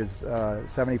interstate is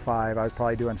 75. I was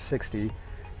probably doing 60.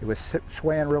 It was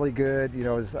swaying really good. You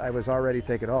know, I was already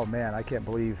thinking, oh man, I can't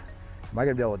believe, am I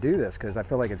gonna be able to do this? Because I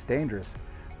feel like it's dangerous.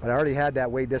 But I already had that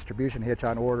weight distribution hitch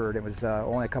on order and it was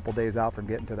only a couple days out from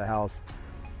getting to the house.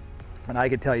 And I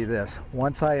can tell you this,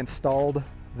 once I installed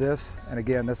this, and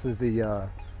again, this is the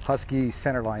Husky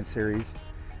Centerline series,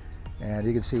 and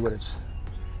you can see what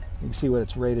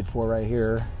it's rated for right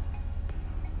here.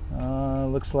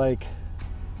 Looks like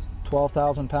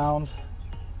 12,000 pounds.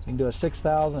 You can do a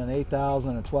 6,000, an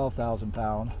 8,000, a 12,000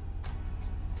 pound.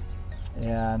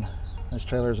 And this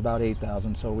trailer is about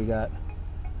 8,000, so we got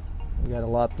a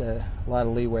lot of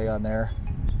leeway on there.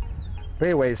 But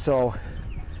anyway, so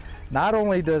not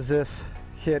only does this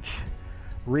hitch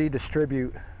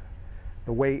redistribute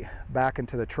the weight back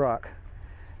into the truck,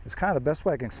 it's kind of the best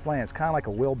way I can explain it. It's kind of like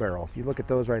a wheelbarrow. If you look at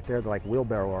those right there, they're like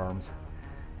wheelbarrow arms,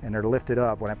 and they're lifted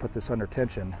up when I put this under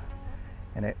tension,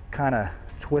 and it kind of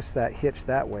twists that hitch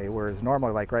that way, whereas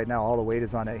normally, like right now, all the weight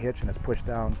is on that hitch and it's pushed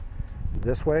down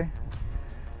this way.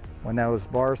 When those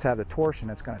bars have the torsion,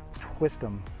 it's going to twist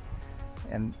them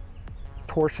and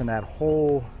torsion that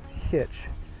whole hitch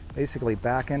basically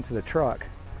back into the truck,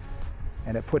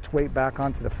 and it puts weight back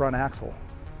onto the front axle.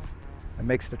 It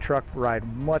makes the truck ride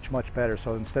much, much better.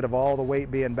 So instead of all the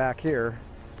weight being back here,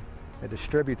 it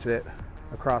distributes it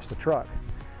across the truck.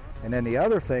 And then the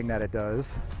other thing that it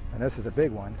does, and this is a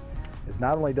big one, is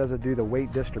not only does it do the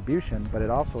weight distribution, but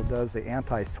it also does the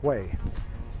anti-sway.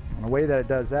 And the way that it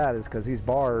does that is because these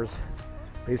bars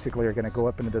basically are going to go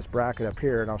up into this bracket up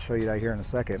here, and I'll show you that here in a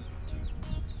second.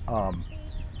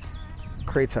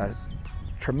 Creates a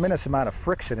tremendous amount of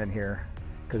friction in here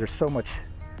because there's so much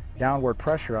downward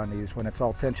pressure on these when it's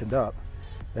all tensioned up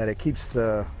that it keeps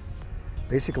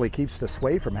basically keeps the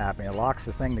sway from happening. It locks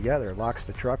the thing together. It locks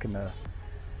the truck and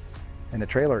the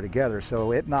trailer together.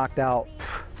 So it knocked out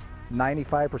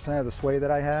 95% of the sway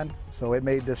that I had. So it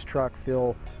made this truck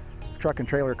and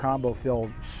trailer combo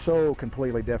feel so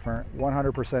completely different,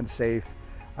 100% safe.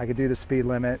 I could do the speed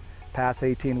limit, pass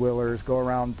 18-wheelers, go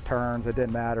around turns, it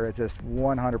didn't matter. It just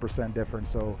 100% different.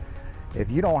 So if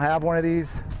you don't have one of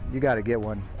these, you got to get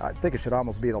one. I think it should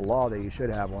almost be the law that you should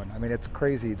have one. I mean, it's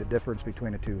crazy the difference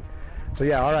between the two. So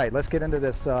yeah, all right, let's get into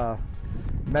this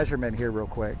measurement here real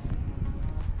quick.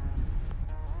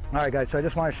 All right guys, so I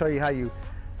just want to show you how you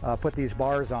put these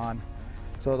bars on.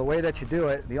 So the way that you do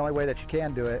it, the only way that you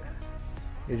can do it,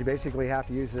 is you basically have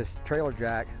to use this trailer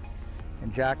jack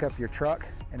and jack up your truck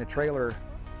and the trailer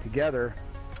together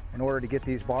in order to get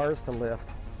these bars to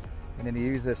lift, and then you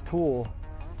use this tool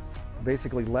to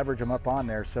basically leverage them up on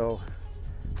there. So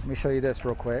let me show you this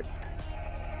real quick.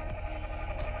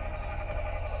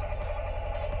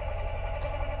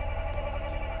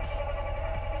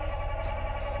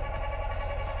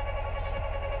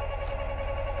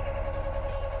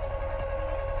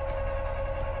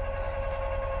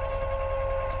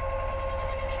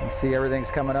 You can see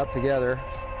everything's coming up together.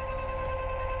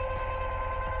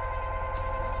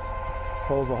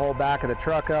 Pulls the whole back of the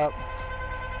truck up,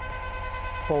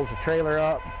 pulls the trailer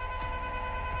up.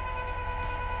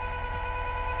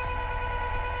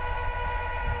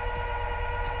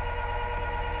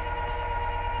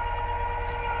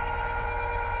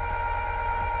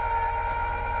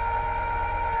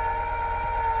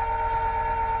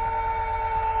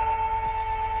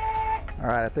 All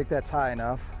right, I think that's high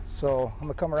enough. So I'm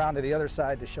gonna come around to the other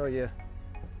side to show you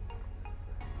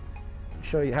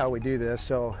how we do this.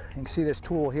 So you can see this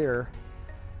tool here,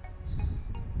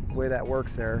 the way that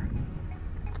works there.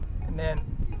 And then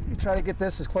you try to get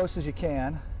this as close as you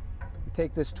can. You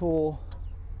take this tool,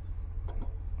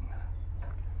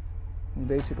 you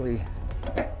basically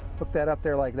hook that up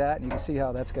there like that, and you can see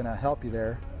how that's going to help you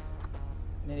there.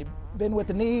 And then you bend with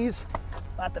the knees,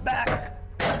 not the back.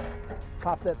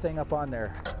 Pop that thing up on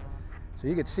there. So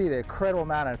you can see the incredible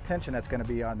amount of tension that's going to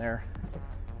be on there.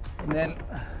 And then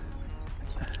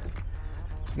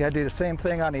you got to do the same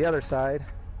thing on the other side.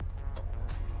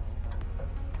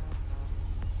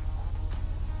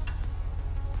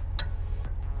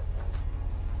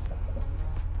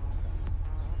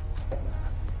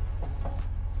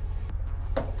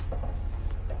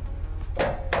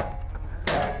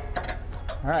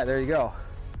 All right, there you go.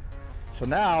 So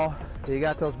now that you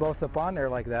got those both up on there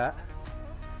like that,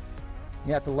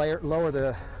 you have to lower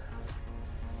the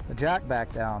jack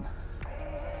back down.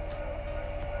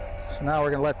 So now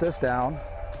we're going to let this down.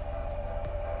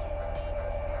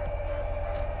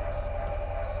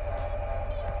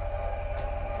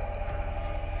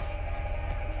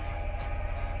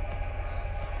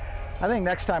 I think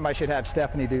next time I should have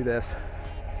Stephanie do this.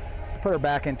 Put her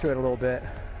back into it a little bit.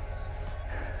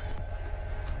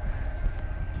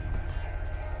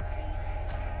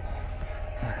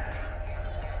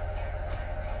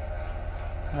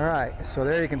 All right, so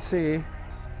there you can see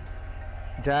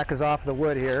jack is off the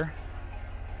wood here.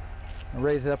 I'll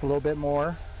raise it up a little bit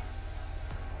more.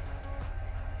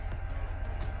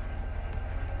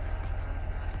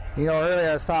 You know, earlier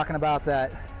I was talking about the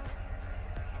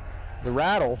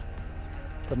rattle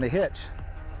from the hitch.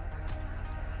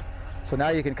 So now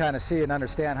you can kind of see and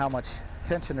understand how much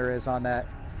tension there is on that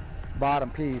bottom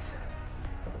piece.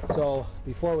 So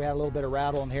before we had a little bit of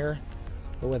rattle in here,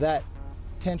 but with that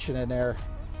tension in there,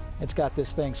 it's got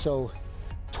this thing so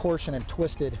torsion and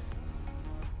twisted,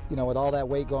 you know, with all that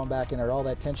weight going back in there, all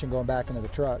that tension going back into the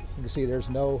truck. You can see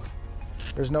there's no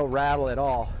rattle at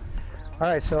all. All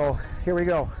right, so here we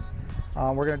go.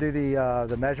 We're going to do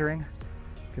the measuring.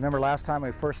 If you remember last time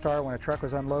we first started, when a truck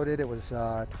was unloaded, it was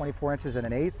 24 inches and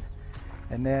 1/8.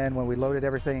 And then when we loaded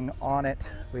everything on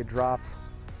it, we dropped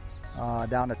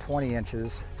down to 20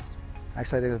 inches.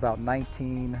 Actually, I think it was about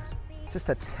 19, just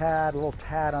a little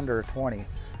tad under 20.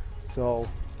 So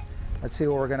let's see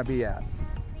what we're going to be at.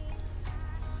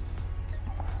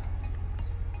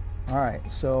 All right,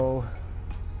 so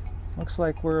looks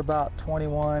like we're about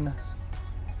 21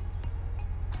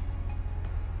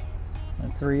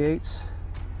 3/8,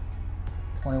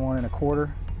 21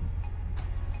 1/4.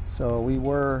 So we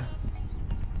were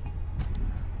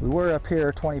up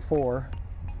here 24,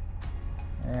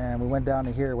 and we went down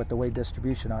to here with the weight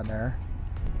distribution on there.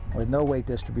 With no weight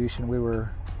distribution, we were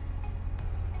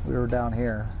down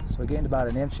here. So we gained about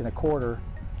 1 1/4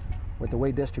 with the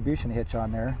weight distribution hitch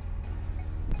on there.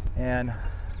 And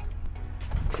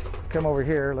come over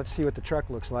here, let's see what the truck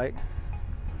looks like.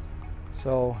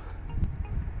 So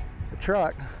the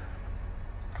truck,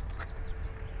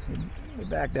 get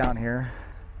back down here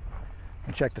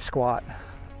and check the squat.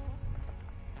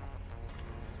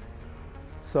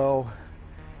 So,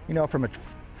 you know, from a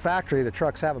factory, the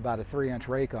trucks have about a 3-inch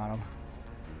rake on them.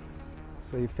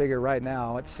 So you figure right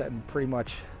now it's setting pretty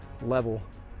much level.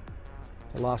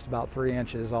 I lost about 3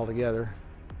 inches altogether.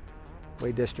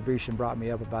 Weight distribution brought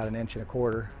me up about 1 1/4 inches.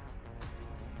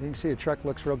 You can see the truck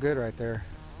looks real good right there.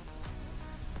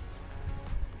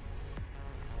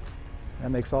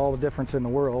 That makes all the difference in the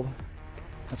world.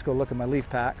 Let's go look at my leaf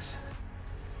packs.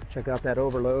 Check out that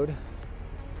overload.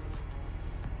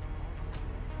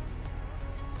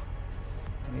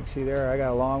 And you can see there, I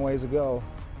got a long ways to go.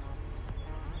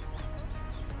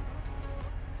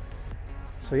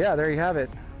 So yeah, there you have it.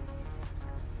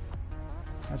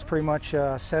 That's pretty much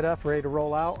set up, ready to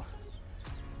roll out.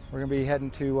 We're gonna be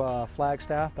heading to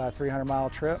Flagstaff, about a 300-mile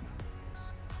trip.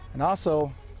 And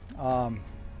also,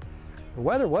 the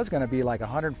weather was gonna be like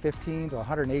 115 to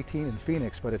 118 in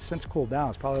Phoenix, but it's since cooled down.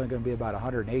 It's probably gonna be about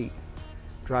 108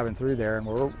 driving through there,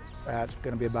 and it's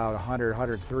gonna be about 100,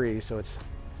 103, so it's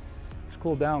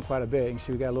cooled down quite a bit. You can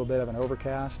see we got a little bit of an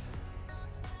overcast,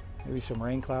 maybe some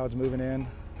rain clouds moving in.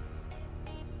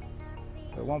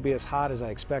 It won't be as hot as I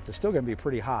expect. It's still going to be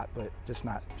pretty hot, but just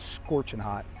not scorching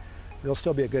hot. It'll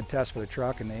still be a good test for the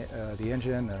truck and the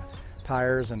engine, the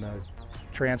tires, and the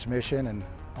transmission, and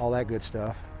all that good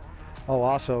stuff. Oh,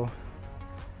 also,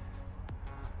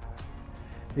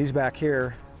 these back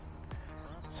here.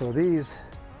 So these,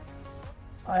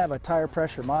 I have a tire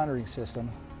pressure monitoring system.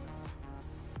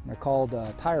 They're called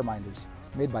tire minders,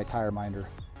 made by Tire Minder.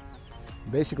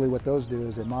 Basically what those do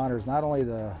is it monitors not only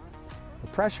the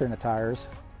pressure in the tires,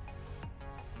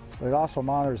 but it also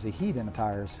monitors the heat in the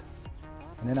tires.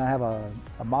 And then I have a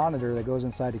monitor that goes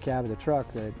inside the cab of the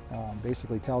truck that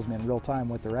basically tells me in real time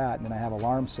what they're at, and then I have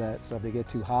alarms set so if they get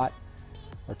too hot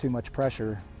or too much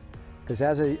pressure, because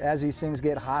as these things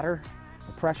get hotter,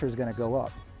 the pressure is going to go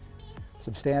up.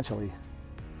 substantially.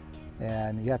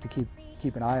 And you have to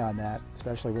keep an eye on that,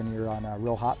 especially when you're on a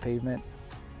real hot pavement,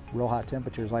 real hot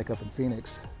temperatures like up in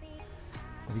Phoenix.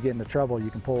 If you get into trouble, you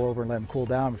can pull over and let them cool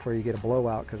down before you get a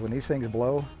blowout, because when these things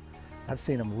blow, I've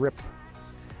seen them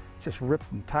just rip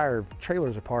entire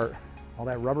trailers apart. All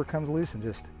that rubber comes loose and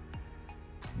just,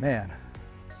 man,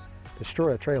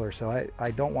 destroy a trailer. So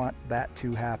I don't want that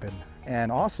to happen.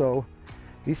 And also,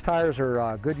 these tires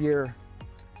are Goodyear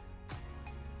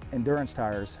endurance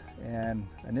tires, and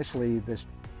initially this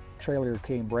trailer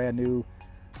came brand new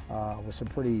with some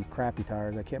pretty crappy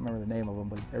tires. I can't remember the name of them,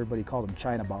 but everybody called them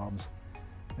China bombs.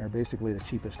 They're basically the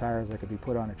cheapest tires that could be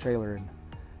put on a trailer, and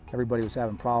everybody was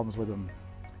having problems with them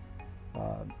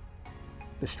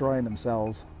destroying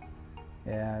themselves.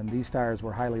 And these tires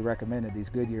were highly recommended, these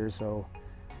Goodyears, so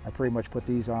I pretty much put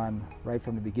these on right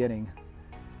from the beginning.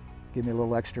 Give me a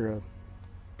little extra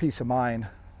peace of mind.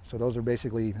 So those are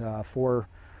basically 4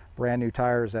 brand new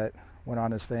tires that went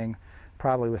on this thing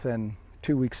probably within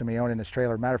 2 weeks of me owning this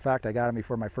trailer. Matter of fact, I got them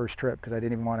before my first trip because I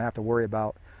didn't even want to have to worry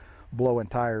about blowing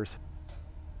tires.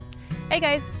 Hey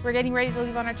guys, we're getting ready to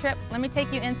leave on our trip. Let me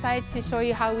take you inside to show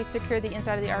you how we secure the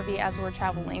inside of the RV as we're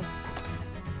traveling.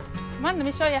 Come on, let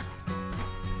me show you.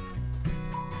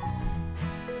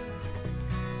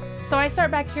 So I start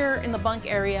back here in the bunk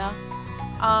area.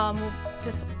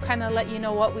 Just kind of let you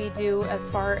know what we do as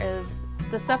far as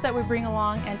the stuff that we bring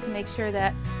along, and to make sure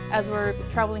that as we're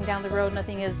traveling down the road,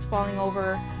 nothing is falling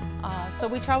over. So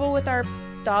we travel with our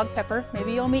dog, Pepper.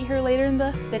 Maybe you'll meet her later in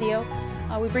the video.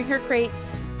 We bring her crates,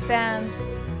 fans,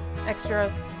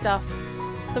 extra stuff.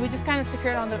 So we just kind of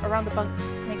secure it around the bunks,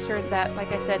 make sure that,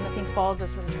 like I said, nothing falls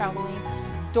as we're traveling.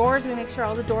 Doors, we make sure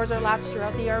all the doors are latched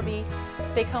throughout the RV.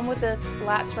 They come with this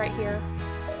latch right here,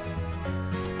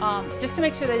 just to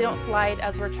make sure they don't slide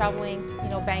as we're traveling, you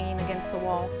know, banging against the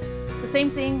wall. The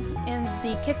same thing in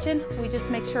the kitchen. We just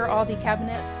make sure all the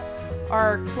cabinets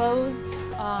are closed,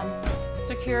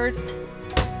 secured,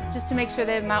 just to make sure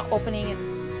they're not opening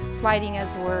and sliding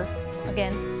as we're,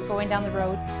 again, going down the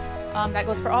road. That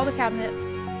goes for all the cabinets,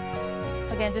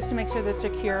 again, just to make sure they're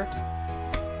secure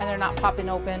and they're not popping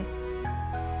open.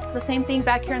 The same thing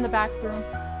back here in the bathroom.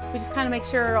 We just kind of make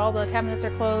sure all the cabinets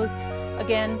are closed.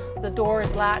 Again, the door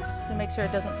is latched to make sure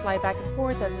it doesn't slide back and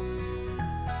forth as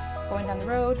it's going down the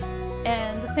road.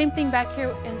 And the same thing back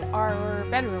here in our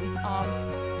bedroom.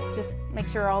 Just make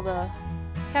sure all the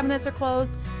cabinets are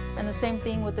closed, and the same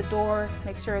thing with the door,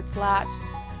 make sure it's latched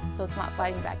so it's not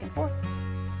sliding back and forth.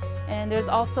 And there's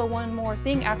also one more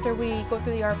thing after we go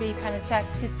through the RV, kind of check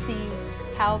to see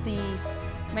how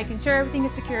making sure everything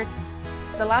is secured.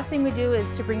 The last thing we do is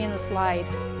to bring in the slide.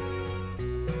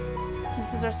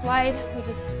 This is our slide. We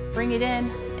just bring it in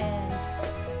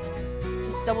and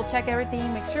just double check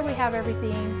everything, make sure we have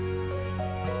everything.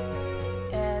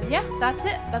 And yeah, that's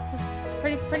it. That's just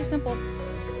pretty simple.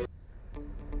 All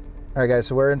right guys,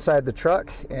 so we're inside the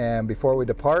truck, and before we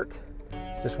depart,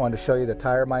 just wanted to show you the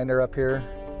tire minder up here.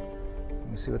 Let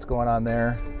me see what's going on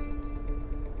there.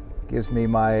 Gives me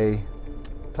my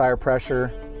tire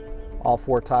pressure, all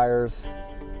 4 tires.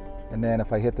 And then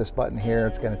if I hit this button here,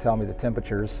 it's going to tell me the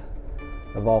temperatures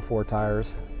of all 4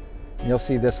 tires. And you'll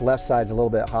see this left side's a little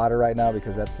bit hotter right now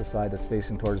because that's the side that's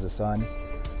facing towards the sun.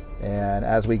 And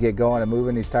as we get going and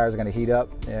moving, these tires are going to heat up,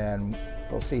 and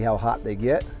we'll see how hot they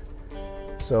get.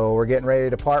 So we're getting ready to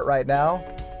depart right now.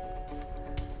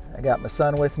 I got my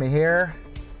son with me here,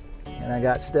 and I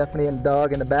got Stephanie and the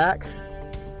dog in the back.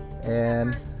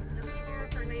 And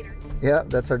yeah,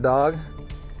 that's our dog.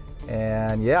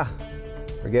 And yeah,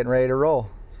 we're getting ready to roll.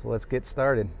 So let's get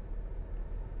started.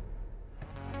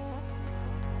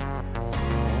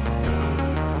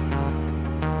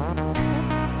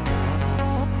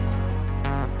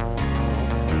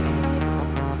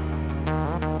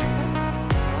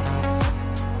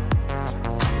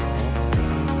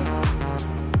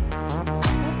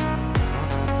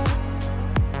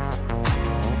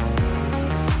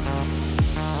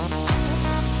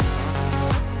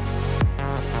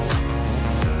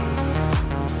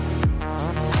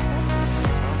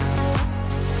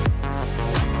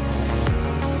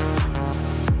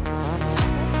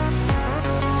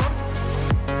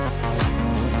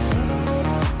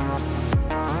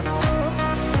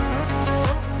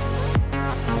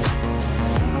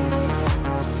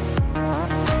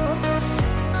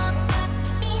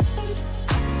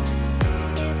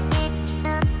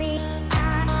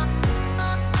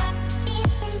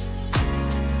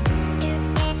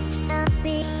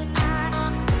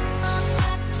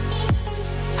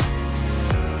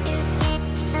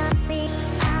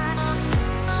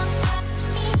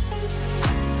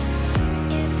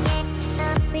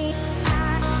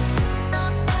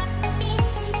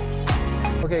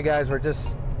 Okay guys, we're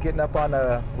just getting up on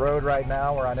the road right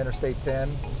now. We're on Interstate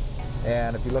 10,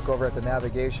 and if you look over at the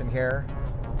navigation here,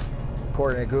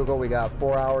 according to Google, we got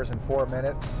 4 hours and 4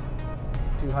 minutes,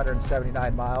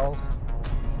 279 miles,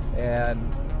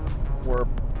 and we're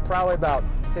probably about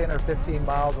 10 or 15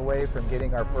 miles away from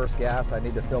getting our first gas. I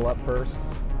need to fill up first,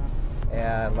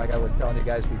 and like I was telling you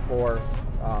guys before,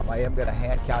 I am going to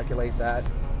hand calculate that.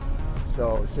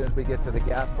 So as soon as we get to the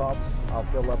gas pumps, I'll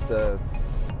fill up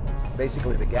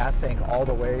basically the gas tank all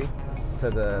the way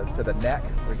to the neck,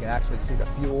 where you can actually see the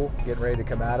fuel getting ready to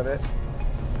come out of it,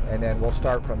 and then we'll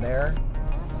start from there,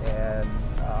 and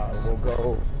we'll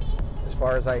go as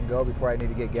far as I can go before I need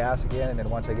to get gas again, and then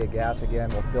once I get gas again,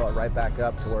 we'll fill it right back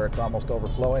up to where it's almost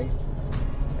overflowing,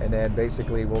 and then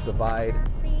basically we'll divide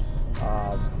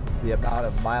the amount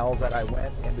of miles that I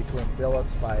went in between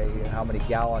fill-ups by how many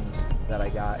gallons that I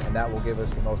got, and that will give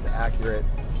us the most accurate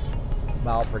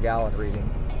mile per gallon reading.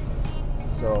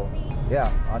 So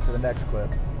yeah, on to the next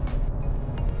clip.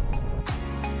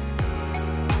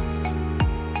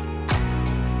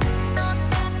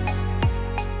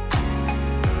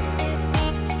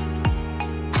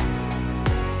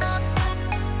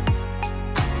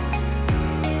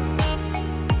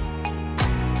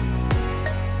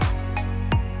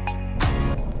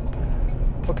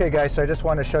 Okay guys, so I just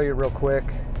want to show you real quick.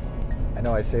 I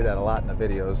know I say that a lot in the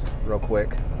videos, real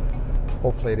quick.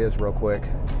 Hopefully it is real quick.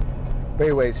 But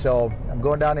anyway, so I'm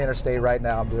going down the interstate right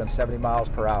now. I'm doing 70 miles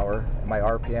per hour. And my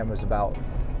RPM is about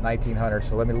 1900.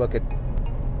 So let me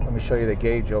show you the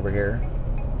gauge over here.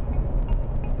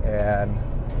 And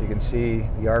you can see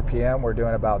the RPM. We're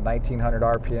doing about 1900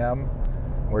 RPM.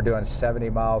 We're doing 70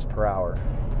 miles per hour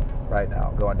right now,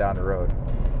 going down the road.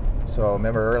 So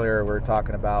remember earlier we were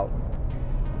talking about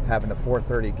having the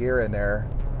 430 gear in there,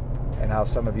 and how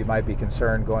some of you might be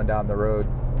concerned going down the road,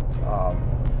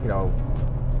 you know,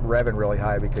 revving really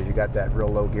high because you got that real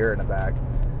low gear in the back.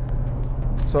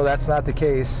 So that's not the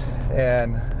case.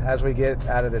 And as we get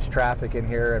out of this traffic in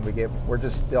here, and we're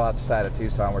just still outside of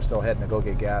Tucson, we're still heading to go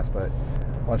get gas, but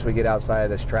once we get outside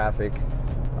of this traffic,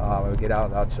 and we get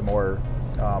out on some more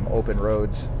open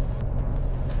roads,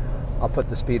 I'll put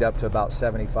the speed up to about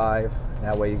 75.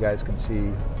 That way you guys can see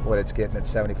what it's getting at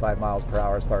 75 miles per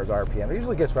hour as far as RPM. It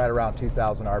usually gets right around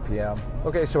 2,000 RPM.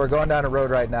 Okay, so we're going down the road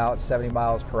right now at 70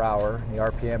 miles per hour. The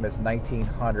RPM is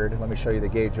 1900. Let me show you the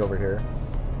gauge over here.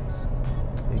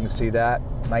 You can see that,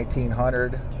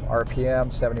 1900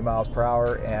 RPM, 70 miles per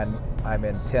hour, and I'm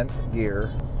in 10th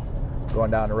gear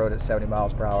going down the road at 70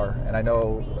 miles per hour. And I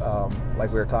know,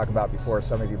 like we were talking about before,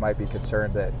 some of you might be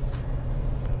concerned that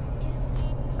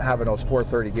having those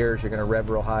 430 gears, you're going to rev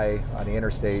real high on the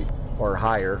interstate or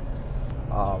higher,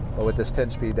 but with this 10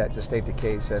 speed that just ain't the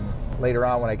case. And later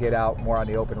on when I get out more on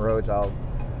the open roads, I'll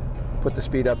put the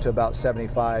speed up to about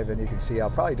 75, and you can see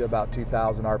I'll probably do about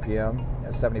 2,000 RPM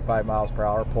at 75 miles per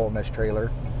hour pulling this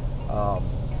trailer, and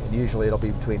usually it'll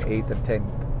be between 8th and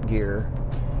 10th gear.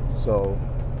 So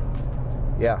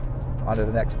yeah, on to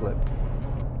the next clip.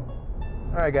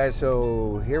 All right guys,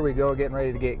 so here we go, getting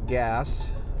ready to get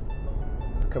gas.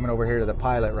 Coming over here to the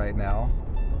pilot right now.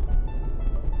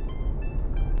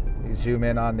 You zoom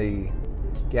in on the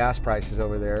gas prices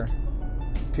over there,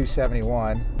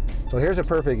 $2.71. So here's a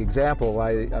perfect example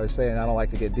why I was saying I don't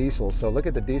like to get diesel. So look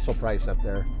at the diesel price up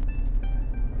there,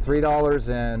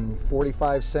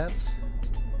 $3.45,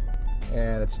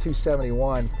 and it's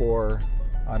 $2.71 for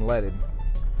unleaded.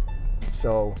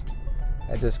 So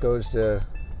that just goes to,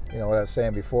 you know, what I was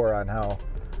saying before on how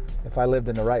if I lived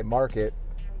in the right market,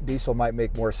 diesel might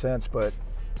make more sense, but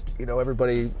you know,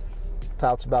 everybody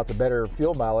touts about the better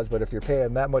fuel mileage, but if you're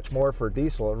paying that much more for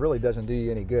diesel, it really doesn't do you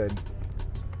any good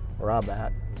where I'm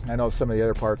at. I know some of the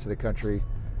other parts of the country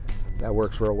that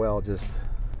works real well, just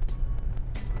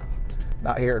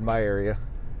not here in my area.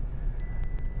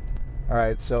 All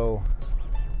right, so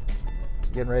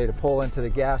getting ready to pull into the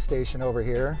gas station over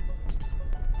here.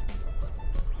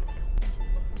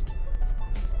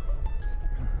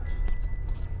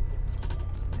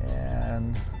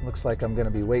 Looks like I'm going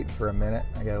to be waiting for a minute.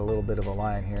 I got a little bit of a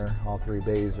line here. All three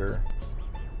bays are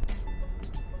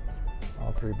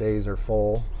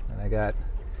full, and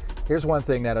here's one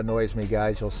thing that annoys me,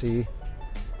 guys. You'll see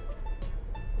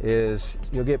is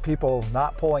you'll get people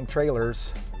not pulling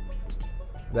trailers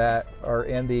that are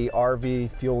in the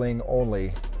RV fueling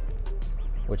only,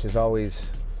 which is always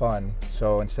fun.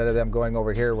 So instead of them going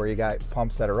over here where you got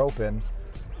pumps that are open,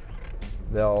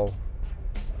 they'll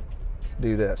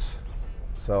do this.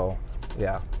 So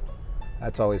yeah,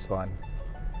 that's always fun.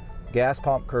 Gas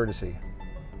pump courtesy.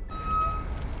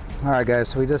 All right guys,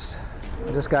 so we just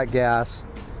got gas,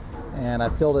 and I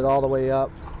filled it all the way up.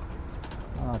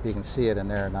 don't know if you can see it in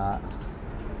there or not.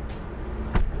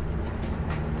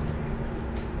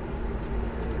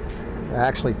 I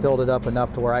actually filled it up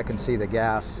enough to where I can see the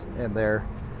gas in there.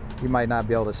 You might not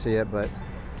be able to see it, but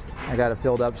I got it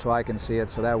filled up so I can see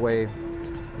it, so that way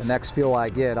the next fuel I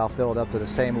get, I'll fill it up to the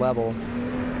same level,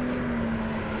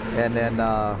 and then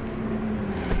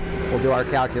we'll do our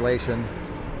calculation.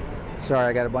 Sorry,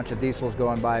 I got a bunch of diesels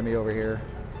going by me over here.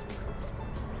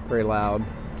 Very loud.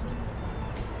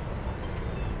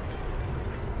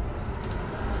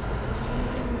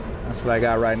 That's what I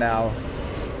got right now.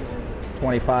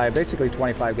 25, basically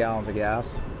 25 gallons of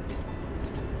gas.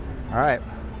 All right,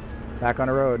 back on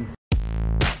the road.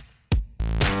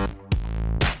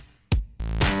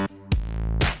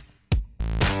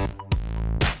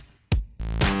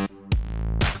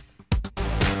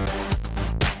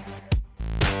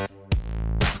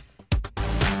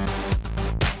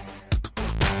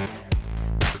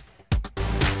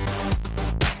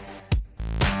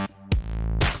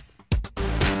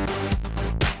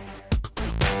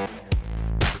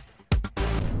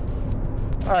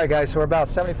 All right guys, so we're about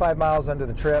 75 miles into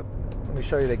the trip. Let me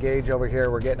show you the gauge over here.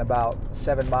 We're getting about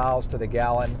 7 miles to the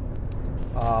gallon.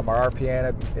 Our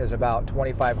RPM is about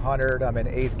 2,500. I'm in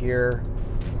 8th gear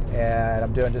and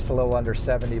I'm doing just a little under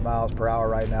 70 miles per hour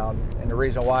right now. And the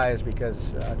reason why is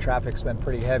because traffic's been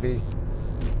pretty heavy,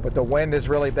 but the wind is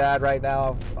really bad right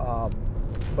now.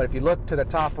 But if you look to the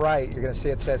top right, you're gonna see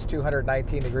it says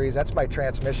 219 degrees. That's my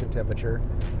transmission temperature.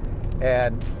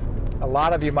 And a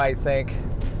lot of you might think,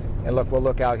 and look, we'll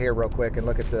look out here real quick and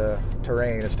look at the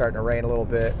terrain. It's starting to rain a little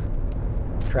bit.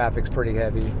 Traffic's pretty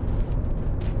heavy.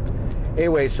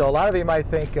 Anyway, so a lot of you might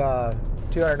think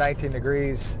 219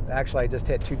 degrees. Actually, I just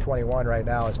hit 221 right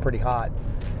now. It's pretty hot.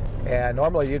 And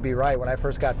normally you'd be right. When I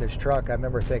first got this truck, I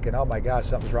remember thinking, oh my gosh,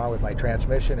 something's wrong with my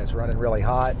transmission. It's running really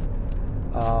hot.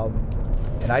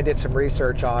 And I did some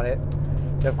research on it.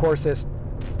 And of course, this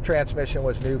transmission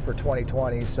was new for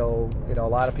 2020. So, you know, a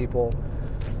lot of people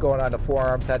going on the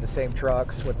forums had the same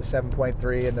trucks with the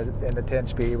 7.3 and the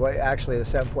 10-speed. Well, actually, the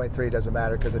 7.3 doesn't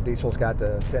matter because the diesel's got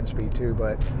the 10-speed too.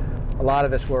 But a lot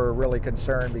of us were really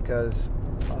concerned because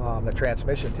the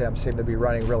transmission temps seemed to be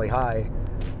running really high.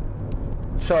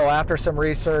 So after some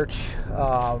research,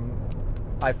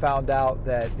 I found out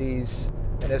that these,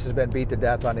 and this has been beat to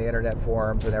death on the internet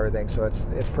forums and everything. So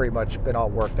it's pretty much been all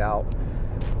worked out.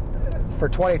 For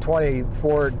 2020,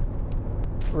 Ford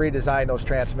redesigned those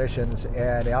transmissions,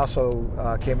 and they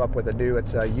also came up with a new,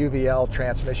 it's a UVL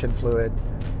transmission fluid,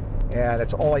 and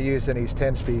it's only used in these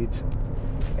 10 speeds.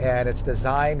 And it's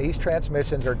designed, these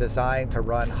transmissions are designed to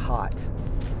run hot,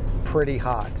 pretty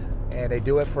hot, and they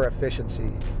do it for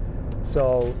efficiency.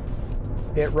 So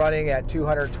it running at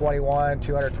 221,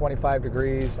 225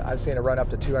 degrees, I've seen it run up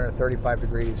to 235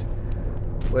 degrees,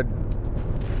 would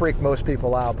freak most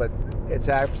people out, but it's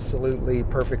absolutely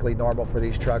perfectly normal for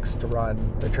these trucks to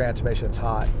run the transmissions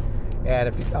hot. And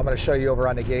I'm going to show you over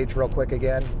on the gauge real quick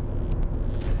again.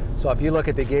 So if you look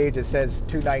at the gauge, it says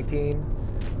 219.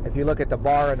 If you look at the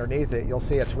bar underneath it, you'll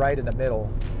see it's right in the middle.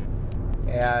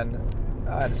 And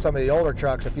on some of the older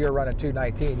trucks, if you were running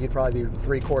 219, you'd probably be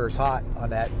 3/4 hot on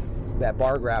that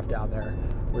bar graph down there.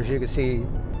 Whereas you can see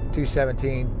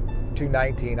 217,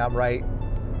 219, I'm right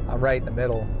in the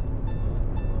middle.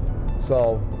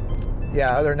 So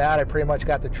yeah, other than that, I pretty much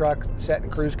got the truck set in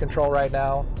cruise control right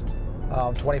now.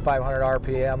 2,500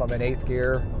 RPM, I'm in 8th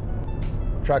gear.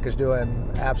 Truck is doing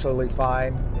absolutely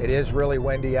fine. It is really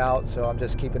windy out, so I'm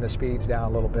just keeping the speeds down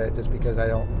a little bit just because I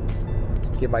don't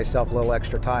give myself a little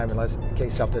extra time in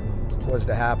case something was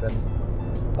to happen.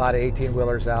 A lot of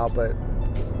 18-wheelers out, but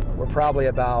we're probably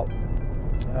about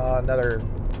another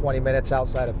 20 minutes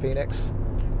outside of Phoenix,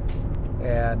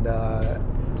 and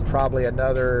probably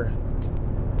another,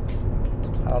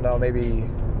 I don't know, maybe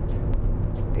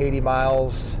 80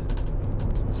 miles,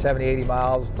 70, 80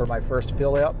 miles for my first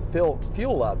fuel up,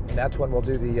 and that's when we'll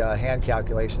do the hand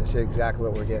calculation to see exactly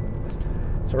what we're getting.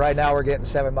 So right now we're getting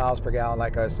 7 miles per gallon,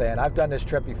 like I was saying. I've done this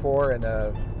trip before, and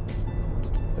the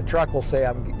truck will say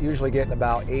I'm usually getting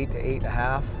about 8 to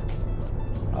 8.5.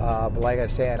 But like I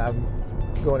was saying, I'm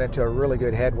going into a really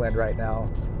good headwind right now.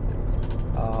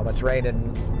 It's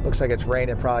raining, looks like it's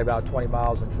raining probably about 20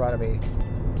 miles in front of me.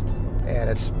 And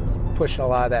it's pushing a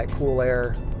lot of that cool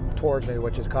air towards me,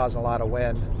 which is causing a lot of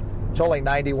wind. It's only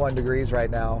 91 degrees right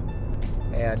now,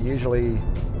 and usually,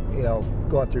 you know,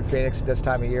 going through Phoenix at this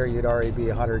time of year, you'd already be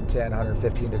 110,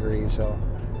 115 degrees. So,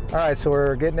 all right, so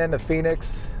we're getting into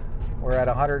Phoenix. We're at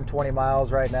 120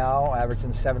 miles right now,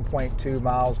 averaging 7.2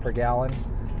 miles per gallon,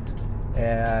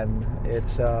 and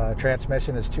its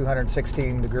transmission is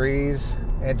 216 degrees.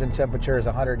 Engine temperature is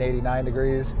 189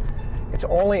 degrees. It's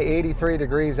only 83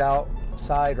 degrees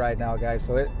outside right now, guys,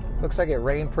 so it looks like it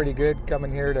rained pretty good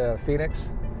coming here to Phoenix,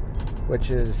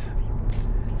 which is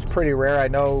it's pretty rare. I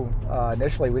know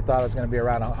initially we thought it was going to be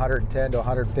around 110 to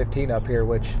 115 up here,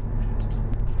 which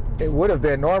it would have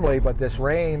been normally, but this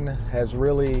rain has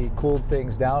really cooled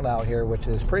things down out here, which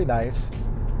is pretty nice.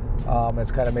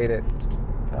 It's kind of made it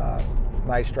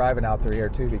nice driving out through here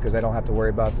too, because I don't have to worry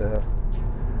about the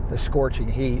scorching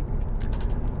heat.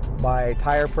 My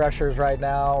tire pressures right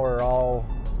now are all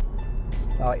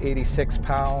 86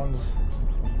 pounds,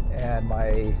 and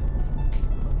my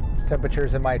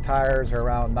temperatures in my tires are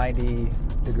around 90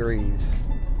 degrees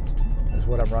is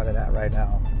what I'm running at right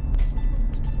now.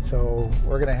 So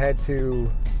we're gonna head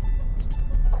to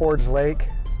Cords Lake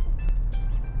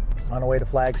on the way to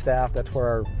Flagstaff. That's where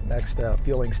our next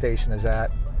fueling station is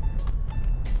at.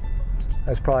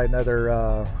 That's probably another,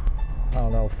 I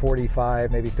don't know,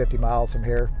 45, maybe 50 miles from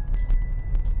here.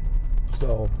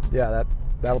 So yeah,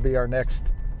 that'll be our next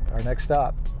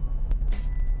stop.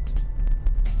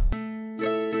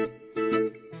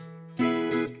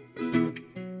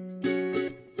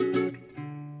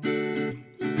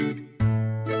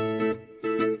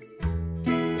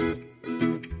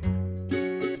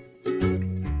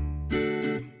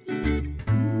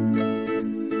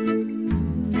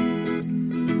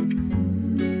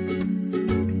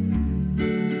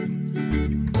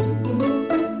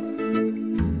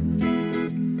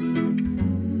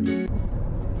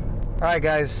 All right,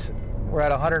 guys, we're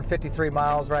at 153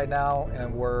 miles right now,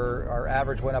 and our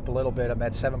average went up a little bit. I'm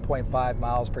at 7.5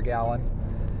 miles per gallon.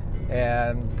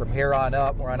 And from here on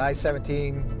up, we're on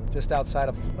I-17 just outside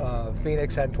of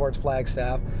Phoenix, heading towards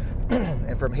Flagstaff.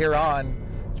 And from here on,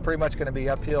 it's pretty much going to be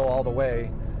uphill all the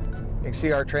way. You can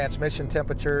see our transmission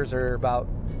temperatures are about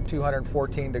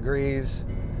 214 degrees.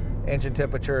 Engine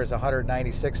temperature is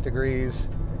 196 degrees.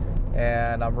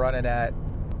 And I'm running at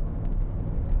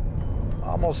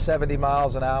almost 70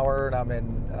 miles an hour, and I'm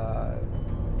in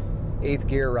 8th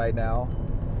gear right now.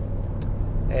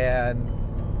 And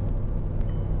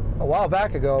a while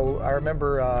back ago, I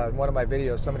remember in one of my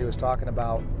videos, somebody was talking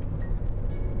about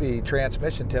the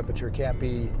transmission temperature can't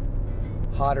be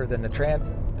hotter than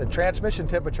the transmission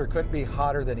temperature couldn't be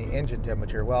hotter than the engine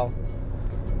temperature. Well,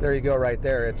 there you go right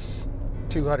there. It's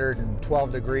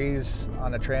 212 degrees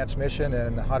on the transmission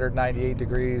and 198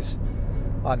 degrees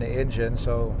on the engine,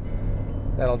 so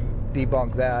that'll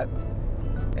debunk that.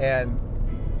 And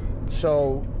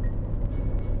so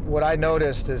what I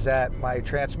noticed is that my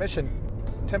transmission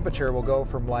temperature will go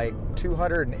from like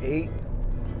 208,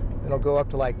 it'll go up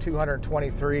to like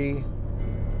 223,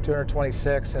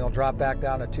 226, and it'll drop back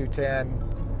down to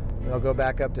 210, it'll go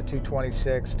back up to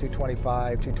 226,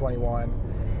 225,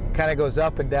 221. Kind of goes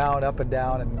up and down,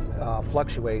 and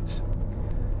fluctuates.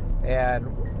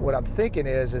 And what I'm thinking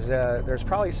is there's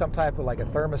probably some type of like a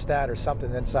thermostat or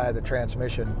something inside the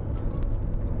transmission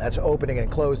that's opening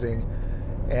and closing,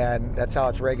 and that's how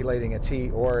it's regulating its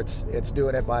heat, or it's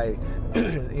doing it by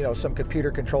you know, some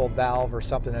computer controlled valve or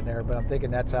something in there. But I'm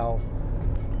thinking that's how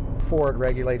Ford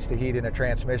regulates the heat in a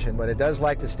transmission. But it does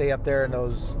like to stay up there in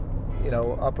those, you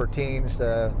know, upper teens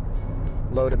to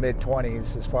low to mid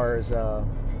 20s as far as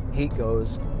heat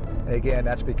goes. And again,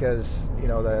 that's because, you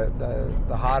know,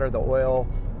 the hotter the oil,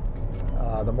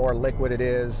 the more liquid it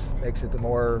is, makes it the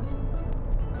more,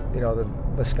 you know, the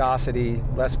viscosity,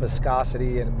 less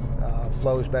viscosity, and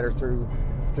flows better through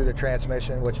the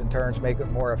transmission, which in turns make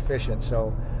it more efficient.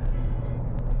 So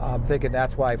I'm thinking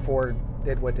that's why Ford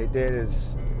did what they did,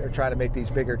 is they're trying to make these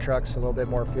bigger trucks a little bit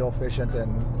more fuel efficient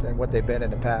than what they've been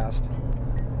in the past.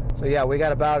 So yeah, we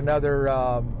got about another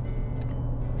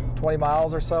 20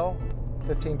 miles or so,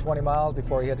 15-20 miles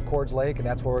before we hit the Cords Lake, and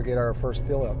that's where we get our first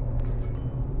fill up.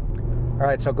 All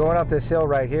right, so going up this hill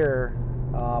right here,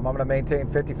 I'm going to maintain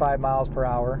 55 miles per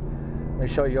hour. Let me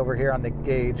show you over here on the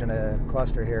gauge and a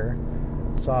cluster here.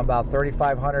 So I'm about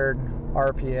 3,500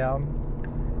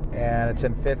 RPM, and it's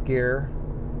in 5th gear,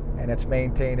 and it's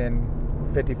maintaining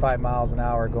 55 miles an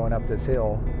hour going up this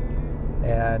hill.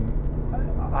 And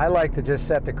I like to just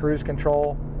set the cruise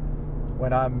control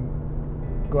when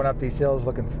I'm going up these hills.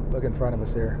 Look in front of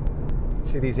us here.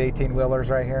 See these 18-wheelers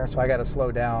right here? So I got to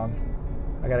slow down.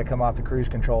 I got to come off the cruise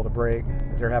control to brake,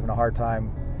 because they're having a hard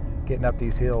time getting up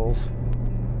these hills.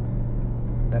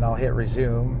 Then I'll hit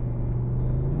resume.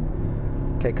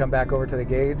 Okay, come back over to the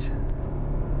gauge.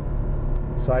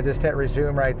 So I just hit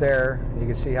resume right there. You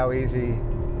can see how easy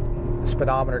the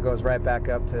speedometer goes right back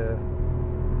up to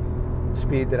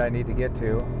speed that I need to get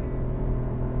to.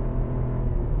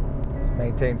 So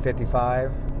maintain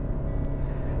 55.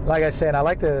 Like I said, I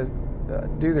like to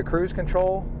do the cruise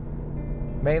control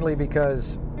mainly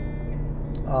because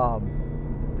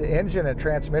the engine and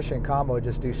transmission combo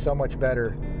just do so much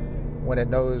better when it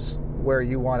knows where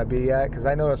you want to be at. Because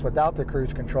I notice without the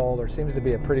cruise control, there seems to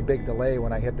be a pretty big delay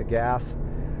when I hit the gas.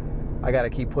 I got to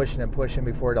keep pushing and pushing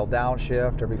before it'll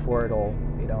downshift or before it'll,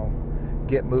 you know,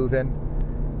 get moving.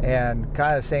 And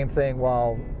kind of the same thing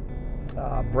while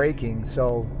braking.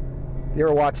 So if you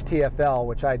ever watch TFL,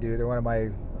 which I do, they're one of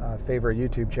my favorite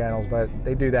YouTube channels, but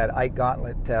they do that Ike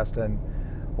Gauntlet test, and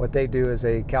what they do is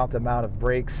they count the amount of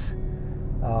brakes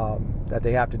that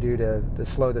they have to do to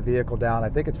slow the vehicle down. I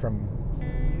think it's from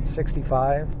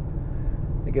 65.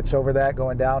 It gets over that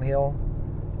going downhill.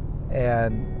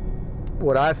 And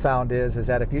what I've found is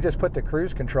that if you just put the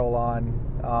cruise control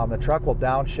on, the truck will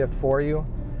downshift for you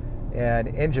and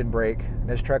engine brake. And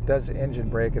this truck does engine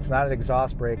brake. It's not an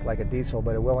exhaust brake like a diesel,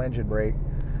 but it will engine brake.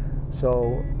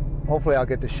 So hopefully I'll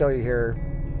get to show you here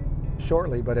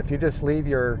shortly, but if you just leave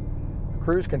your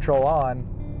cruise control on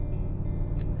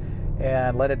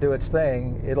and let it do its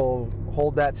thing, it'll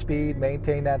hold that speed,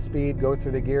 maintain that speed, go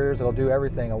through the gears. It'll do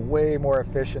everything way more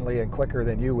efficiently and quicker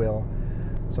than you will.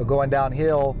 So going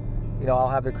downhill, you know, I'll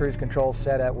have the cruise control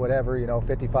set at whatever, you know,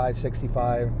 55,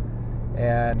 65,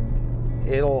 and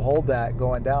it'll hold that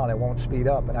going down. It won't speed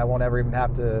up, and I won't ever even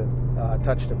have to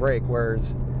touch the brake.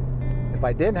 Whereas if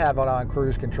I didn't have it on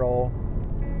cruise control,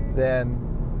 then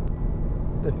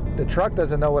the truck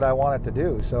doesn't know what I want it to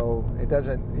do. So it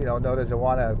doesn't, you know does it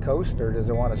want to coast, or does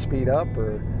it want to speed up,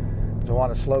 or does it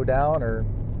want to slow down, or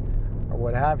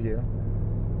what have you.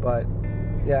 But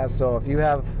yeah, so if you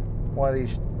have one of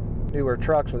these newer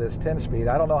trucks with this 10-speed,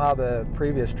 I don't know how the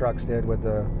previous trucks did with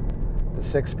the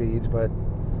 6 speeds, but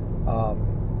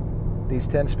these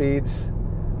 10 speeds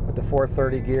with the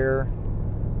 430 gear,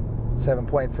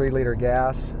 7.3 liter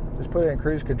gas, just put it in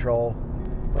cruise control,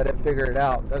 let it figure it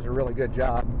out. It does a really good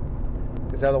job,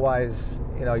 because otherwise,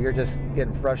 you know, you're just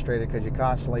getting frustrated because you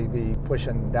constantly be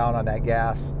pushing down on that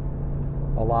gas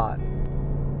a lot.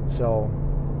 So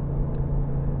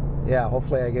yeah,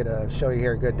 hopefully I get to show you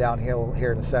here good downhill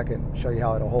here in a second, show you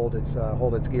how it'll hold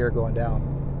its gear going down.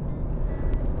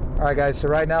 All right guys, so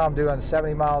right now I'm doing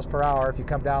 70 miles per hour. If you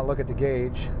come down and look at the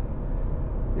gauge,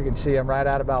 you can see I'm right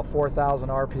at about 4,000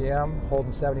 RPM,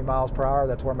 holding 70 miles per hour.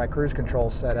 That's where my cruise control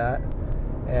is set at.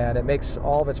 And it makes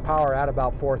all of its power at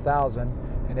about 4,000.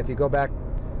 And if you go back,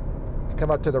 if you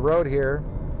come up to the road here,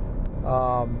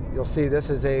 you'll see this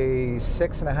is a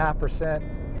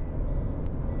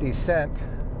 6.5% descent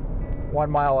 1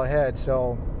 mile ahead.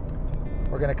 So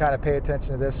we're going to kind of pay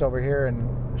attention to this over here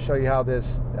and show you how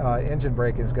this engine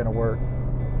braking is going to work.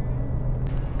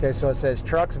 Okay, so it says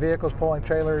trucks, vehicles, pulling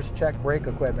trailers, check brake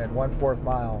equipment, 1/4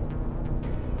 mile.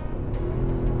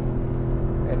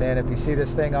 And then if you see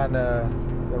this thing on the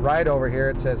right over here,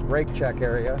 it says brake check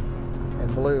area in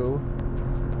blue.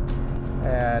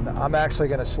 And I'm actually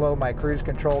going to slow my cruise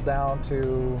control down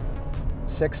to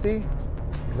 60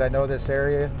 because I know this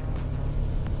area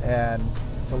and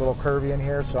it's a little curvy in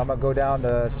here. So I'm going to go down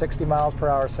to 60 miles per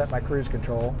hour, set my cruise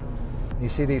control. You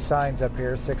see these signs up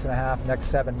here, 6.5, next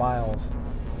 7 miles.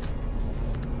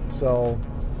 So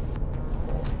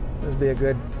this would be a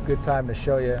good time to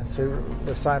show you. So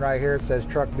the sign right here, it says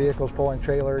truck, vehicles, pulling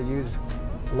trailer, use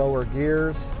lower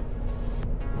gears,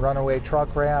 runaway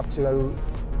truck ramp to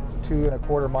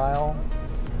 2.25 mile.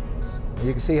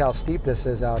 You can see how steep this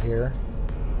is out here.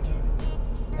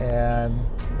 And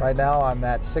right now I'm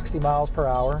at 60 miles per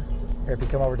hour. Here, if you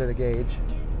come over to the gauge,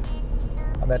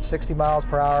 I'm at 60 miles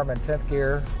per hour. I'm in 10th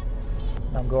gear.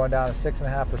 I'm going down to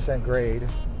 6.5% grade.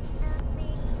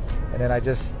 And then I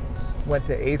just went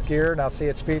to 8th gear. Now see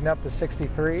it speeding up to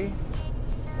 63.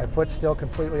 My foot's still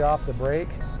completely off the brake.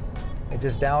 It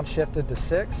just downshifted to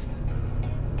 6th.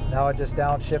 Now it just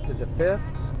downshifted to 5th.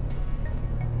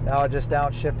 Now it just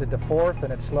downshifted to 4th,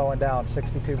 and it's slowing down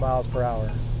 62 miles per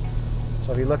hour.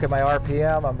 So if you look at my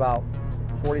RPM, I'm about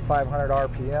 4,500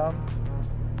 RPM.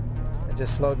 It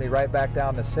just slowed me right back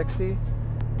down to 60.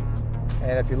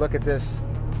 And if you look at this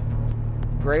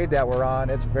grade that we're on,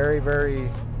 it's very, very,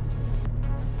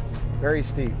 very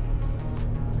steep.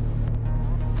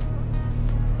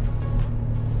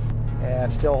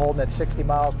 And still holding at 60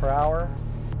 miles per hour.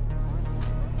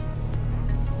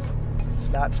 It's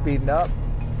not speeding up.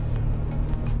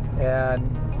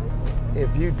 And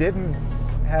if you didn't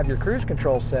have your cruise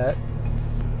control set,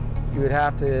 you would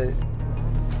have to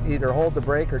either hold the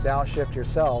brake or downshift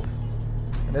yourself.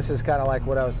 And this is kind of like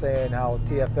what I was saying, how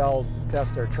TFL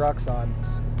tests their trucks on.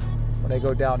 When they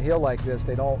go downhill like this,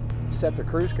 they don't set the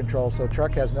cruise control, so the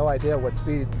truck has no idea what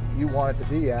speed you want it to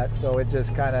be at. So it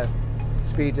just kind of,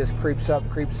 speed just creeps up,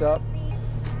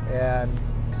 and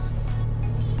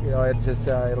you know, it just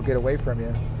it'll get away from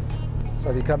you. So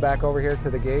if you come back over here to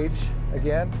the gauge,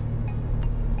 again.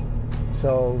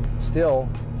 So still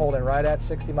holding right at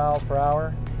 60 miles per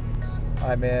hour.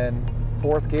 I'm in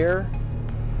 4th gear,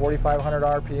 4,500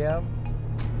 RPM,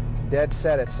 dead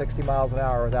set at 60 miles an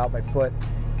hour without my foot.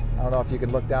 I don't know if you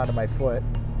can look down to my foot.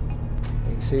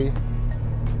 You can see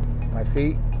my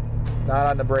feet, not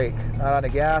on the brake, not on the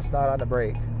gas, not on the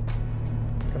brake.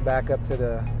 Come back up to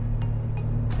the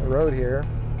road here.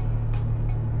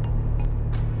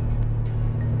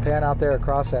 Pan out there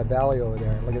across that valley over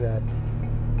there. Look at that.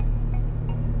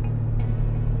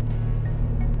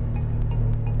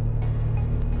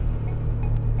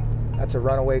 That's a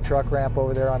runaway truck ramp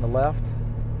over there on the left.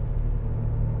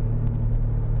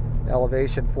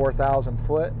 Elevation 4,000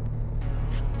 foot.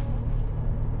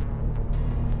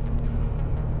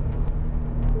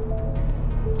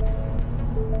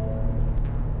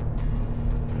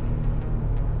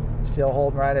 Still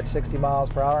holding right at 60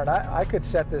 miles per hour. And I could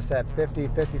set this at 50,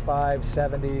 55,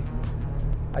 70.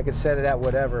 I could set it at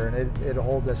whatever and it'll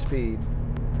hold the speed.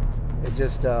 It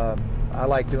just, I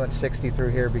like doing 60 through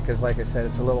here because, like I said,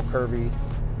 it's a little curvy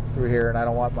through here and I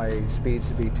don't want my speeds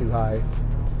to be too high.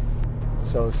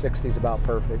 So 60 is about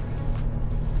perfect.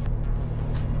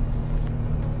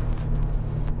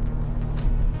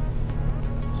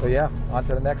 So yeah, on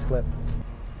to the next clip.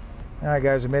 All right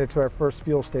guys, we made it to our first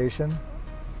fuel station.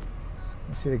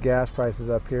 You see the gas prices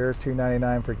up here,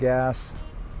 $2.99 for gas,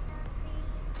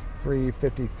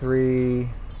 $3.53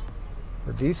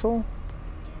 for diesel.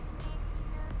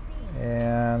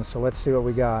 And so let's see what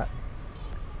we got.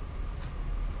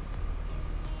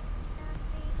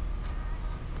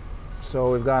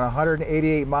 So we've got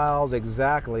 188 miles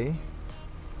exactly,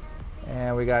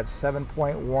 and we got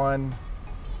 7.1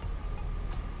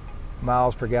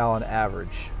 miles per gallon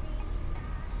average.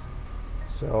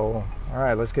 So, all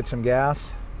right, let's get some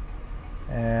gas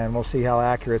and we'll see how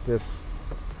accurate this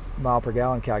mile per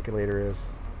gallon calculator is.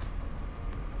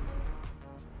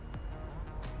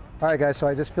 All right guys, so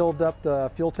I just filled up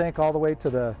the fuel tank all the way to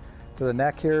the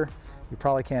neck here. You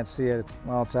probably can't see it.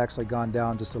 Well, it's actually gone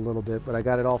down just a little bit, but I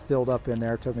got it all filled up in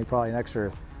there. It took me probably an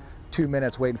extra 2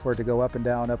 minutes waiting for it to go up and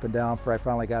down before I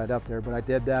finally got it up there. But I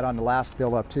did that on the last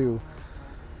fill up too.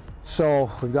 So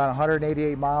we've got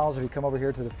 188 miles. If you come over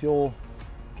here to the fuel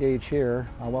gauge here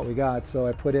on what we got, so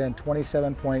I put in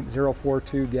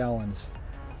 27.042 gallons.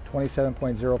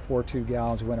 27.042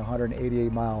 gallons. We went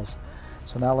 188 miles.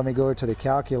 So now let me go to the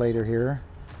calculator here.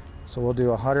 So we'll do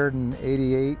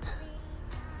 188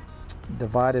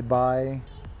 divided by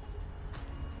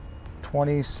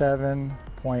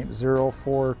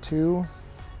 27.042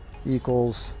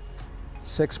 equals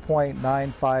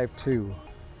 6.952.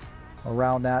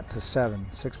 Around that to 7.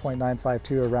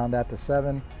 6.952, around that to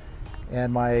 7.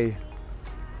 And my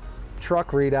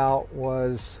truck readout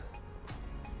was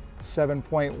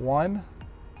 7.1.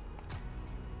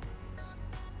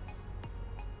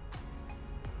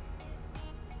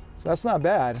 So that's not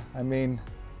bad. I mean,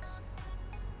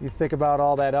 you think about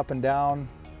all that up and down,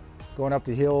 going up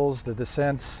the hills, the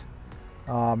descents,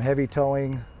 heavy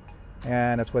towing,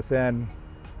 and it's within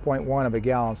 0.1 of a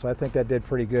gallon. So I think that did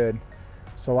pretty good.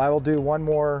 So I will do one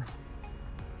more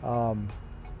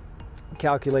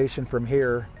calculation from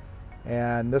here,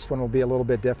 and this one will be a little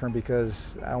bit different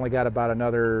because I only got about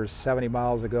another 70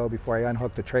 miles to go before I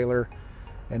unhook the trailer,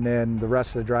 and then the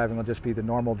rest of the driving will just be the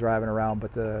normal driving around.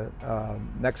 But the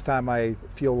next time I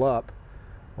fuel up,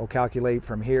 we'll calculate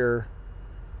from here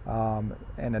and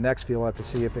the next fuel up to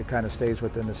see if it kind of stays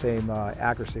within the same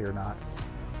accuracy or not.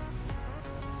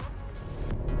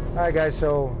 All right guys,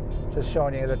 so just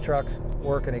showing you the truck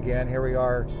working again. Here we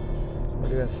are, we're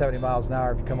doing 70 miles an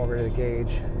hour if you come over to the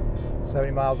gauge.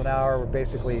 70 miles an hour, we're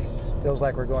basically, feels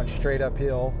like we're going straight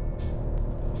uphill.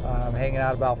 Hanging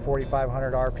out about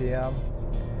 4,500 RPM.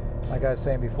 Like I was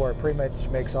saying before, it pretty much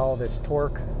makes all of its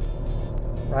torque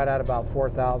right at about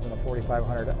 4,000 to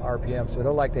 4,500 RPM. So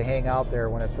it'll like to hang out there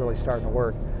when it's really starting to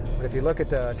work. But if you look at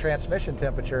the transmission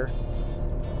temperature,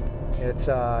 it's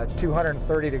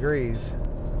 230 degrees.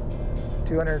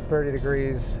 230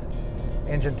 degrees.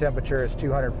 Engine temperature is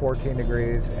 214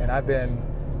 degrees. And I've been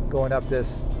going up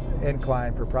this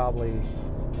incline for probably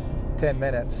 10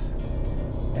 minutes.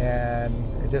 And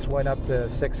it just went up to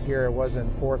 6th gear. It was in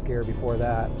 4th gear before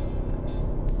that.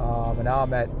 And now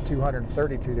I'm at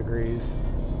 232 degrees.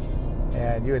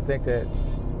 And you would think that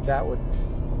that would,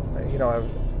 you know,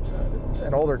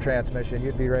 an older transmission,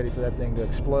 you'd be ready for that thing to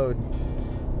explode,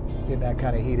 getting that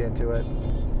kind of heat into it.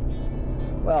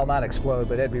 Well, not explode,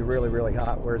 but it'd be really, really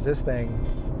hot. Whereas this thing,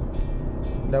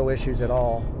 no issues at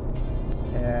all.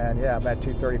 And yeah, I'm at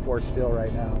 234 still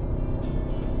right now.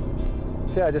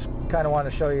 So yeah, just kind of want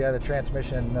to show you how the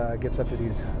transmission gets up to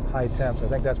these high temps. I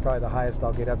think that's probably the highest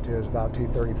I'll get up to is about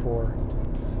 234,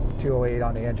 208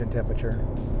 on the engine temperature.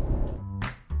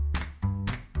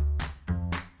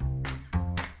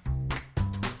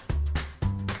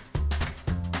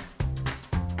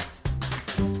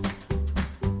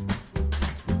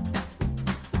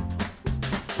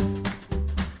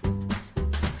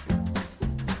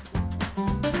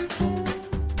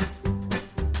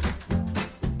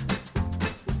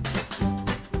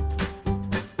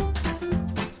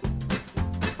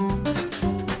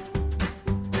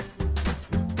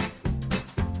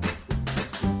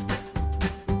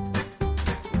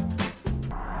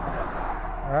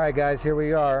 Alright guys, here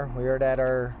we are. We are at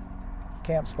our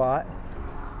camp spot,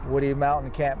 Woody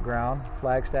Mountain Campground,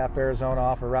 Flagstaff, Arizona,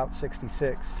 off of Route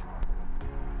 66.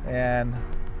 And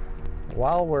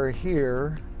while we're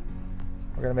here,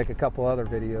 we're going to make a couple other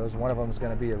videos. One of them is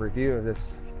going to be a review of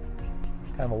this,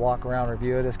 kind of a walk around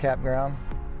review of this campground.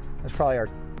 It's probably our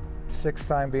 6th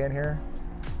time being here.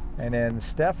 And then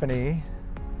Stephanie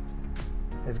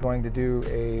is going to do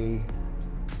a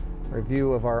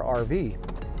review of our RV.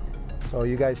 So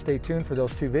you guys stay tuned for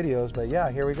those 2 videos, but yeah,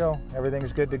 here we go.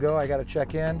 Everything's good to go. I got to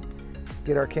check in,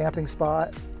 get our camping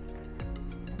spot.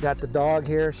 Got the dog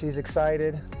here, she's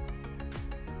excited.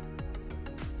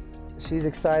 She's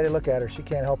excited, look at her, she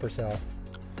can't help herself.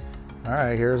 All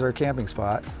right, here's our camping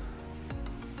spot.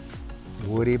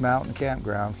 Woody Mountain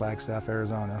Campground, Flagstaff,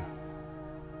 Arizona.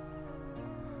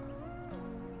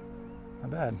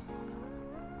 Not bad.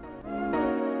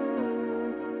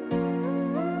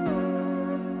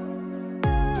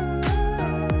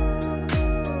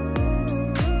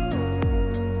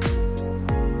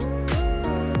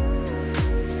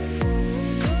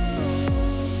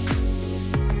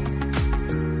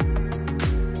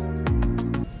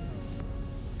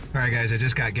 All right guys, I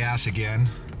just got gas again,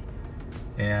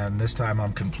 and this time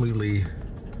I'm completely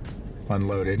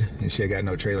unloaded. You see I got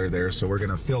no trailer there, so we're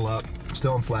gonna fill up,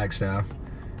 still in Flagstaff,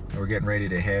 and we're getting ready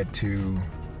to head to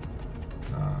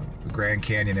Grand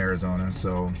Canyon, Arizona.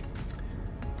 So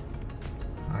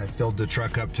I filled the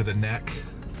truck up to the neck,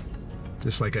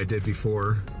 just like I did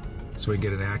before, so we can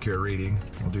get an accurate reading.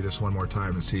 We'll do this one more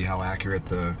time and see how accurate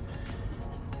the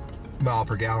mile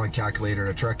per gallon calculator in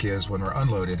a truck is when we're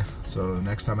unloaded. So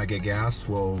next time I get gas,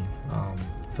 we'll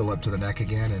fill up to the neck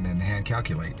again and then hand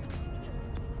calculate.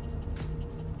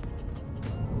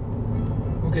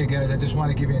 Okay guys, I just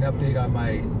want to give you an update on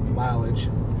my mileage.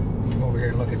 Come over here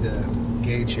and look at the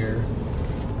gauge here.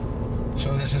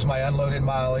 So this is my unloaded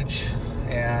mileage,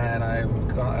 and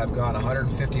I've gone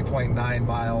 150.9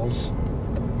 miles,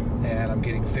 and I'm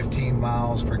getting 15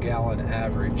 miles per gallon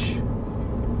average.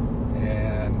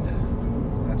 And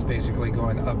that's basically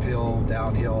going uphill,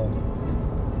 downhill,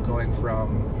 going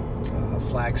from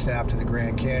Flagstaff to the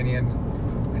Grand Canyon,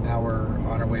 and now we're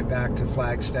on our way back to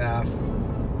Flagstaff,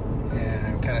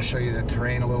 and kind of show you the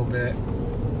terrain a little bit.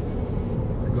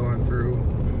 We're going through,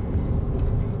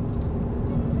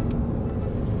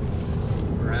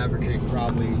 we're averaging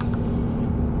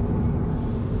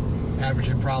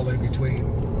probably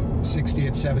between 60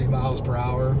 and 70 miles per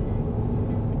hour.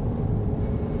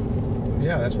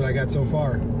 Yeah, that's what I got so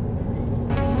far.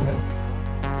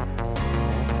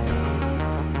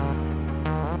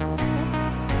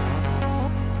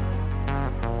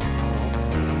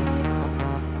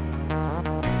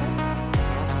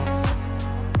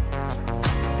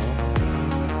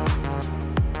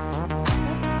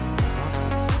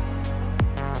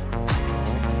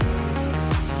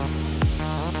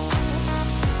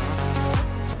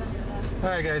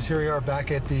 Alright guys, here we are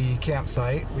back at the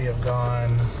campsite. We have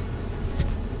gone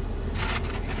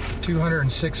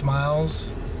 206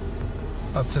 miles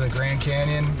up to the Grand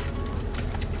Canyon,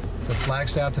 from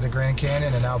Flagstaff to the Grand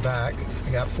Canyon, and now back.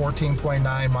 I got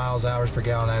 14.9 miles hours per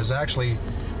gallon. I was actually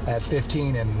at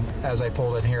 15, and as I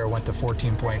pulled in here, it went to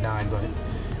 14.9,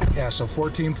 but yeah, so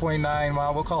 14.9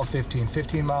 miles, we'll call it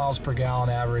 15 miles per gallon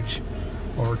average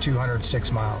over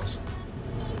 206 miles.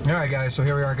 All right guys, so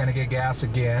here we are going to get gas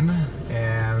again,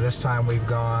 and this time we've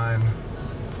gone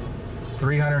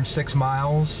 306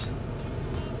 miles,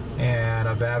 and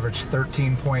I've averaged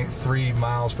 13.3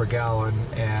 miles per gallon,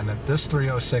 and this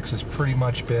 306 has pretty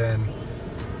much been,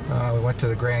 we went to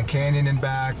the Grand Canyon and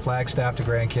back, Flagstaff to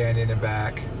Grand Canyon and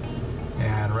back,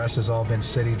 and the rest has all been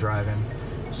city driving.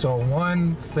 So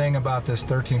one thing about this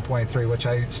 13.3, which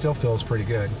I still feel is pretty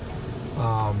good,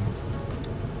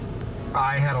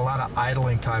 I had a lot of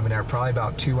idling time in there, probably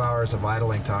about 2 hours of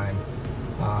idling time.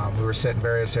 We were sitting in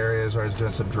various areas where I was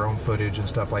doing some drone footage and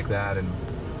stuff like that, and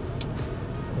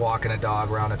walking a dog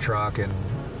around a truck, and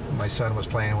my son was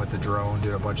playing with the drone,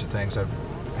 doing a bunch of things. I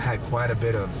had quite a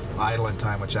bit of idling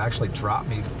time, which actually dropped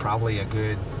me probably a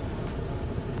good,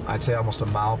 I'd say almost a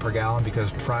mile per gallon,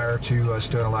 because prior to us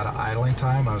doing a lot of idling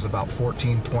time, I was about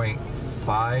 14.5,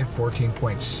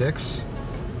 14.6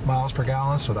 miles per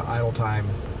gallon, so the idle time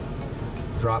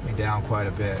dropped me down quite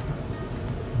a bit.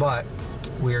 But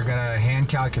we are gonna hand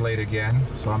calculate again.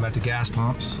 So I'm at the gas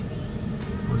pumps.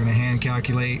 We're gonna hand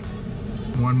calculate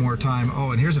one more time.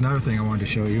 Oh, and here's another thing I wanted to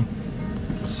show you.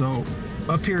 So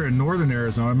up here in northern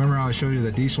Arizona, remember how I showed you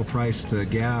the diesel price to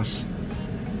gas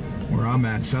where I'm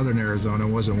at, southern Arizona,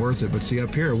 wasn't worth it. But see,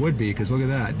 up here it would be, because look at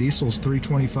that. Diesel's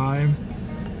 $3.25,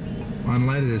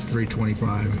 unleaded is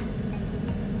 $3.25.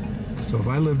 So if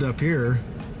I lived up here,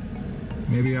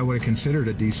 maybe I would have considered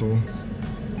a diesel.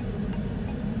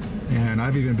 And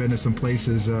I've even been to some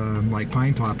places like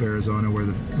Pine Top, Arizona,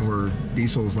 where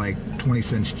diesel's like 20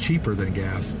 cents cheaper than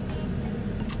gas.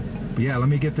 But yeah, let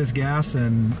me get this gas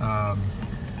and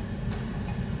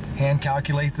hand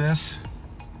calculate this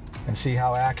and see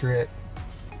how accurate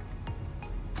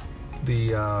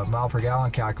the mile per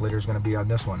gallon calculator is going to be on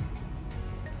this one.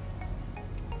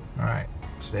 All right,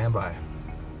 stand by.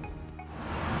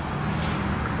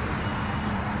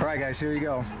 All right, guys, here you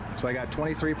go. So I got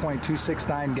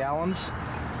 23.269 gallons,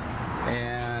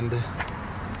 and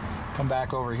come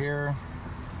back over here,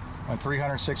 went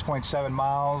 306.7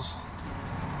 miles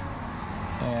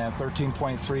and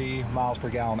 13.3 miles per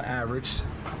gallon average.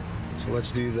 So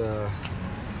let's do the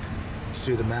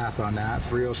math on that.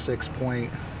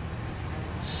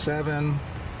 306.7,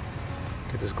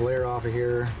 get this glare off of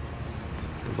here,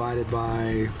 divided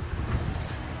by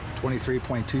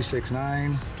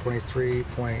 23.269,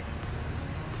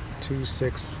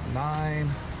 23.269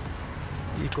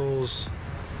 equals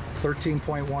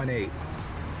 13.18.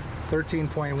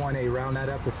 13.18, round that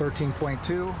up to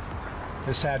 13.2.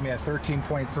 This had me at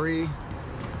 13.3.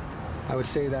 I would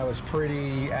say that was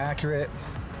pretty accurate.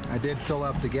 I did fill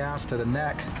up the gas to the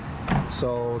neck,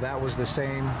 so that was the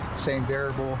same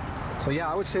variable. So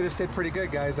yeah, I would say this did pretty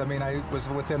good, guys. I mean, I was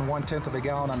within 1/10 of a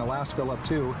gallon on the last fill up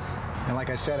too. And like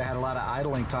I said, I had a lot of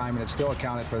idling time, and it still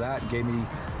accounted for that and gave me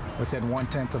within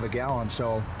 1/10 of a gallon.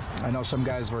 So I know some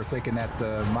guys were thinking that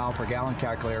the mile per gallon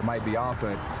calculator might be off,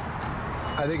 but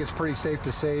I think it's pretty safe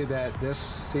to say that this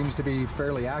seems to be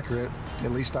fairly accurate,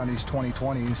 at least on these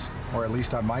 2020s, or at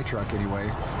least on my truck anyway.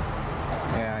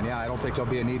 And yeah, I don't think there'll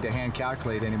be a need to hand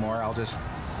calculate anymore. I'll just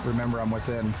remember I'm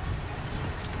within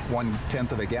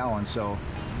 1/10 of a gallon. So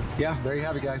yeah, there you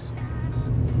have it, guys.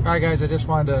 All right, guys, I just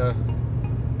wanted to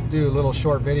do a little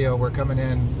short video. We're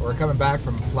coming back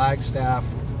from Flagstaff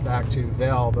back to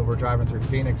Vail, but we're driving through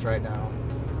Phoenix right now,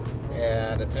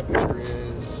 and the temperature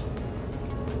is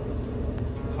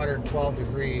 112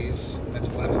 degrees, and it's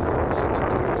 11:46 in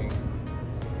the morning,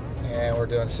 and we're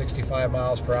doing 65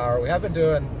 miles per hour. We have been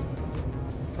doing,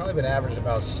 probably been averaging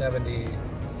about 70,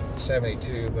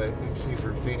 72, but you can see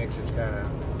through Phoenix it's kind of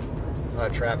a lot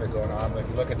of traffic going on. But if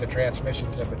you look at the transmission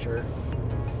temperature,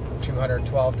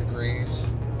 212 degrees,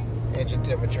 engine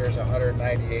temperature is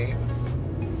 198,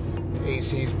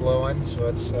 AC is blowing, so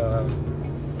it's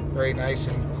very nice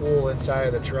and cool inside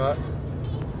of the truck.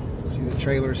 See the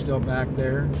trailer still back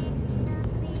there.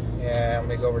 And let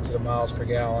me go over to the miles per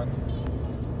gallon.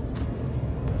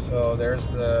 So there's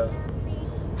the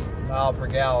mile per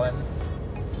gallon.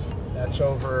 That's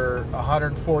over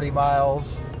 140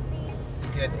 miles.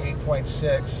 You're getting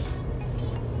 8.6.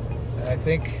 And I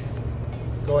think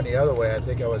going the other way, I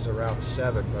think I was around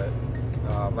 7, but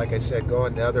like I said,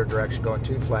 going the other direction, going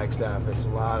to Flagstaff, it's a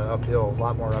lot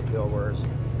more uphill, whereas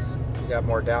you got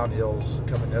more downhills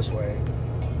coming this way.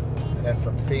 And then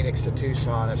from Phoenix to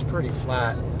Tucson, it's pretty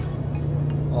flat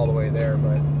all the way there.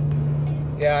 But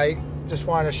yeah, I just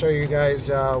wanted to show you guys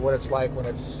what it's like when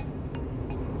it's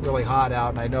really hot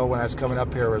out. And I know when I was coming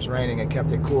up here it was raining and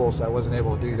kept it cool, so I wasn't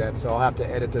able to do that. So I'll have to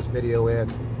edit this video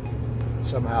in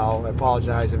somehow. I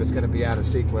apologize if it's going to be out of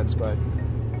sequence, but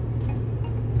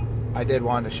I did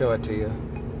want to show it to you.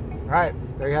 All right,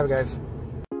 there you have it, guys.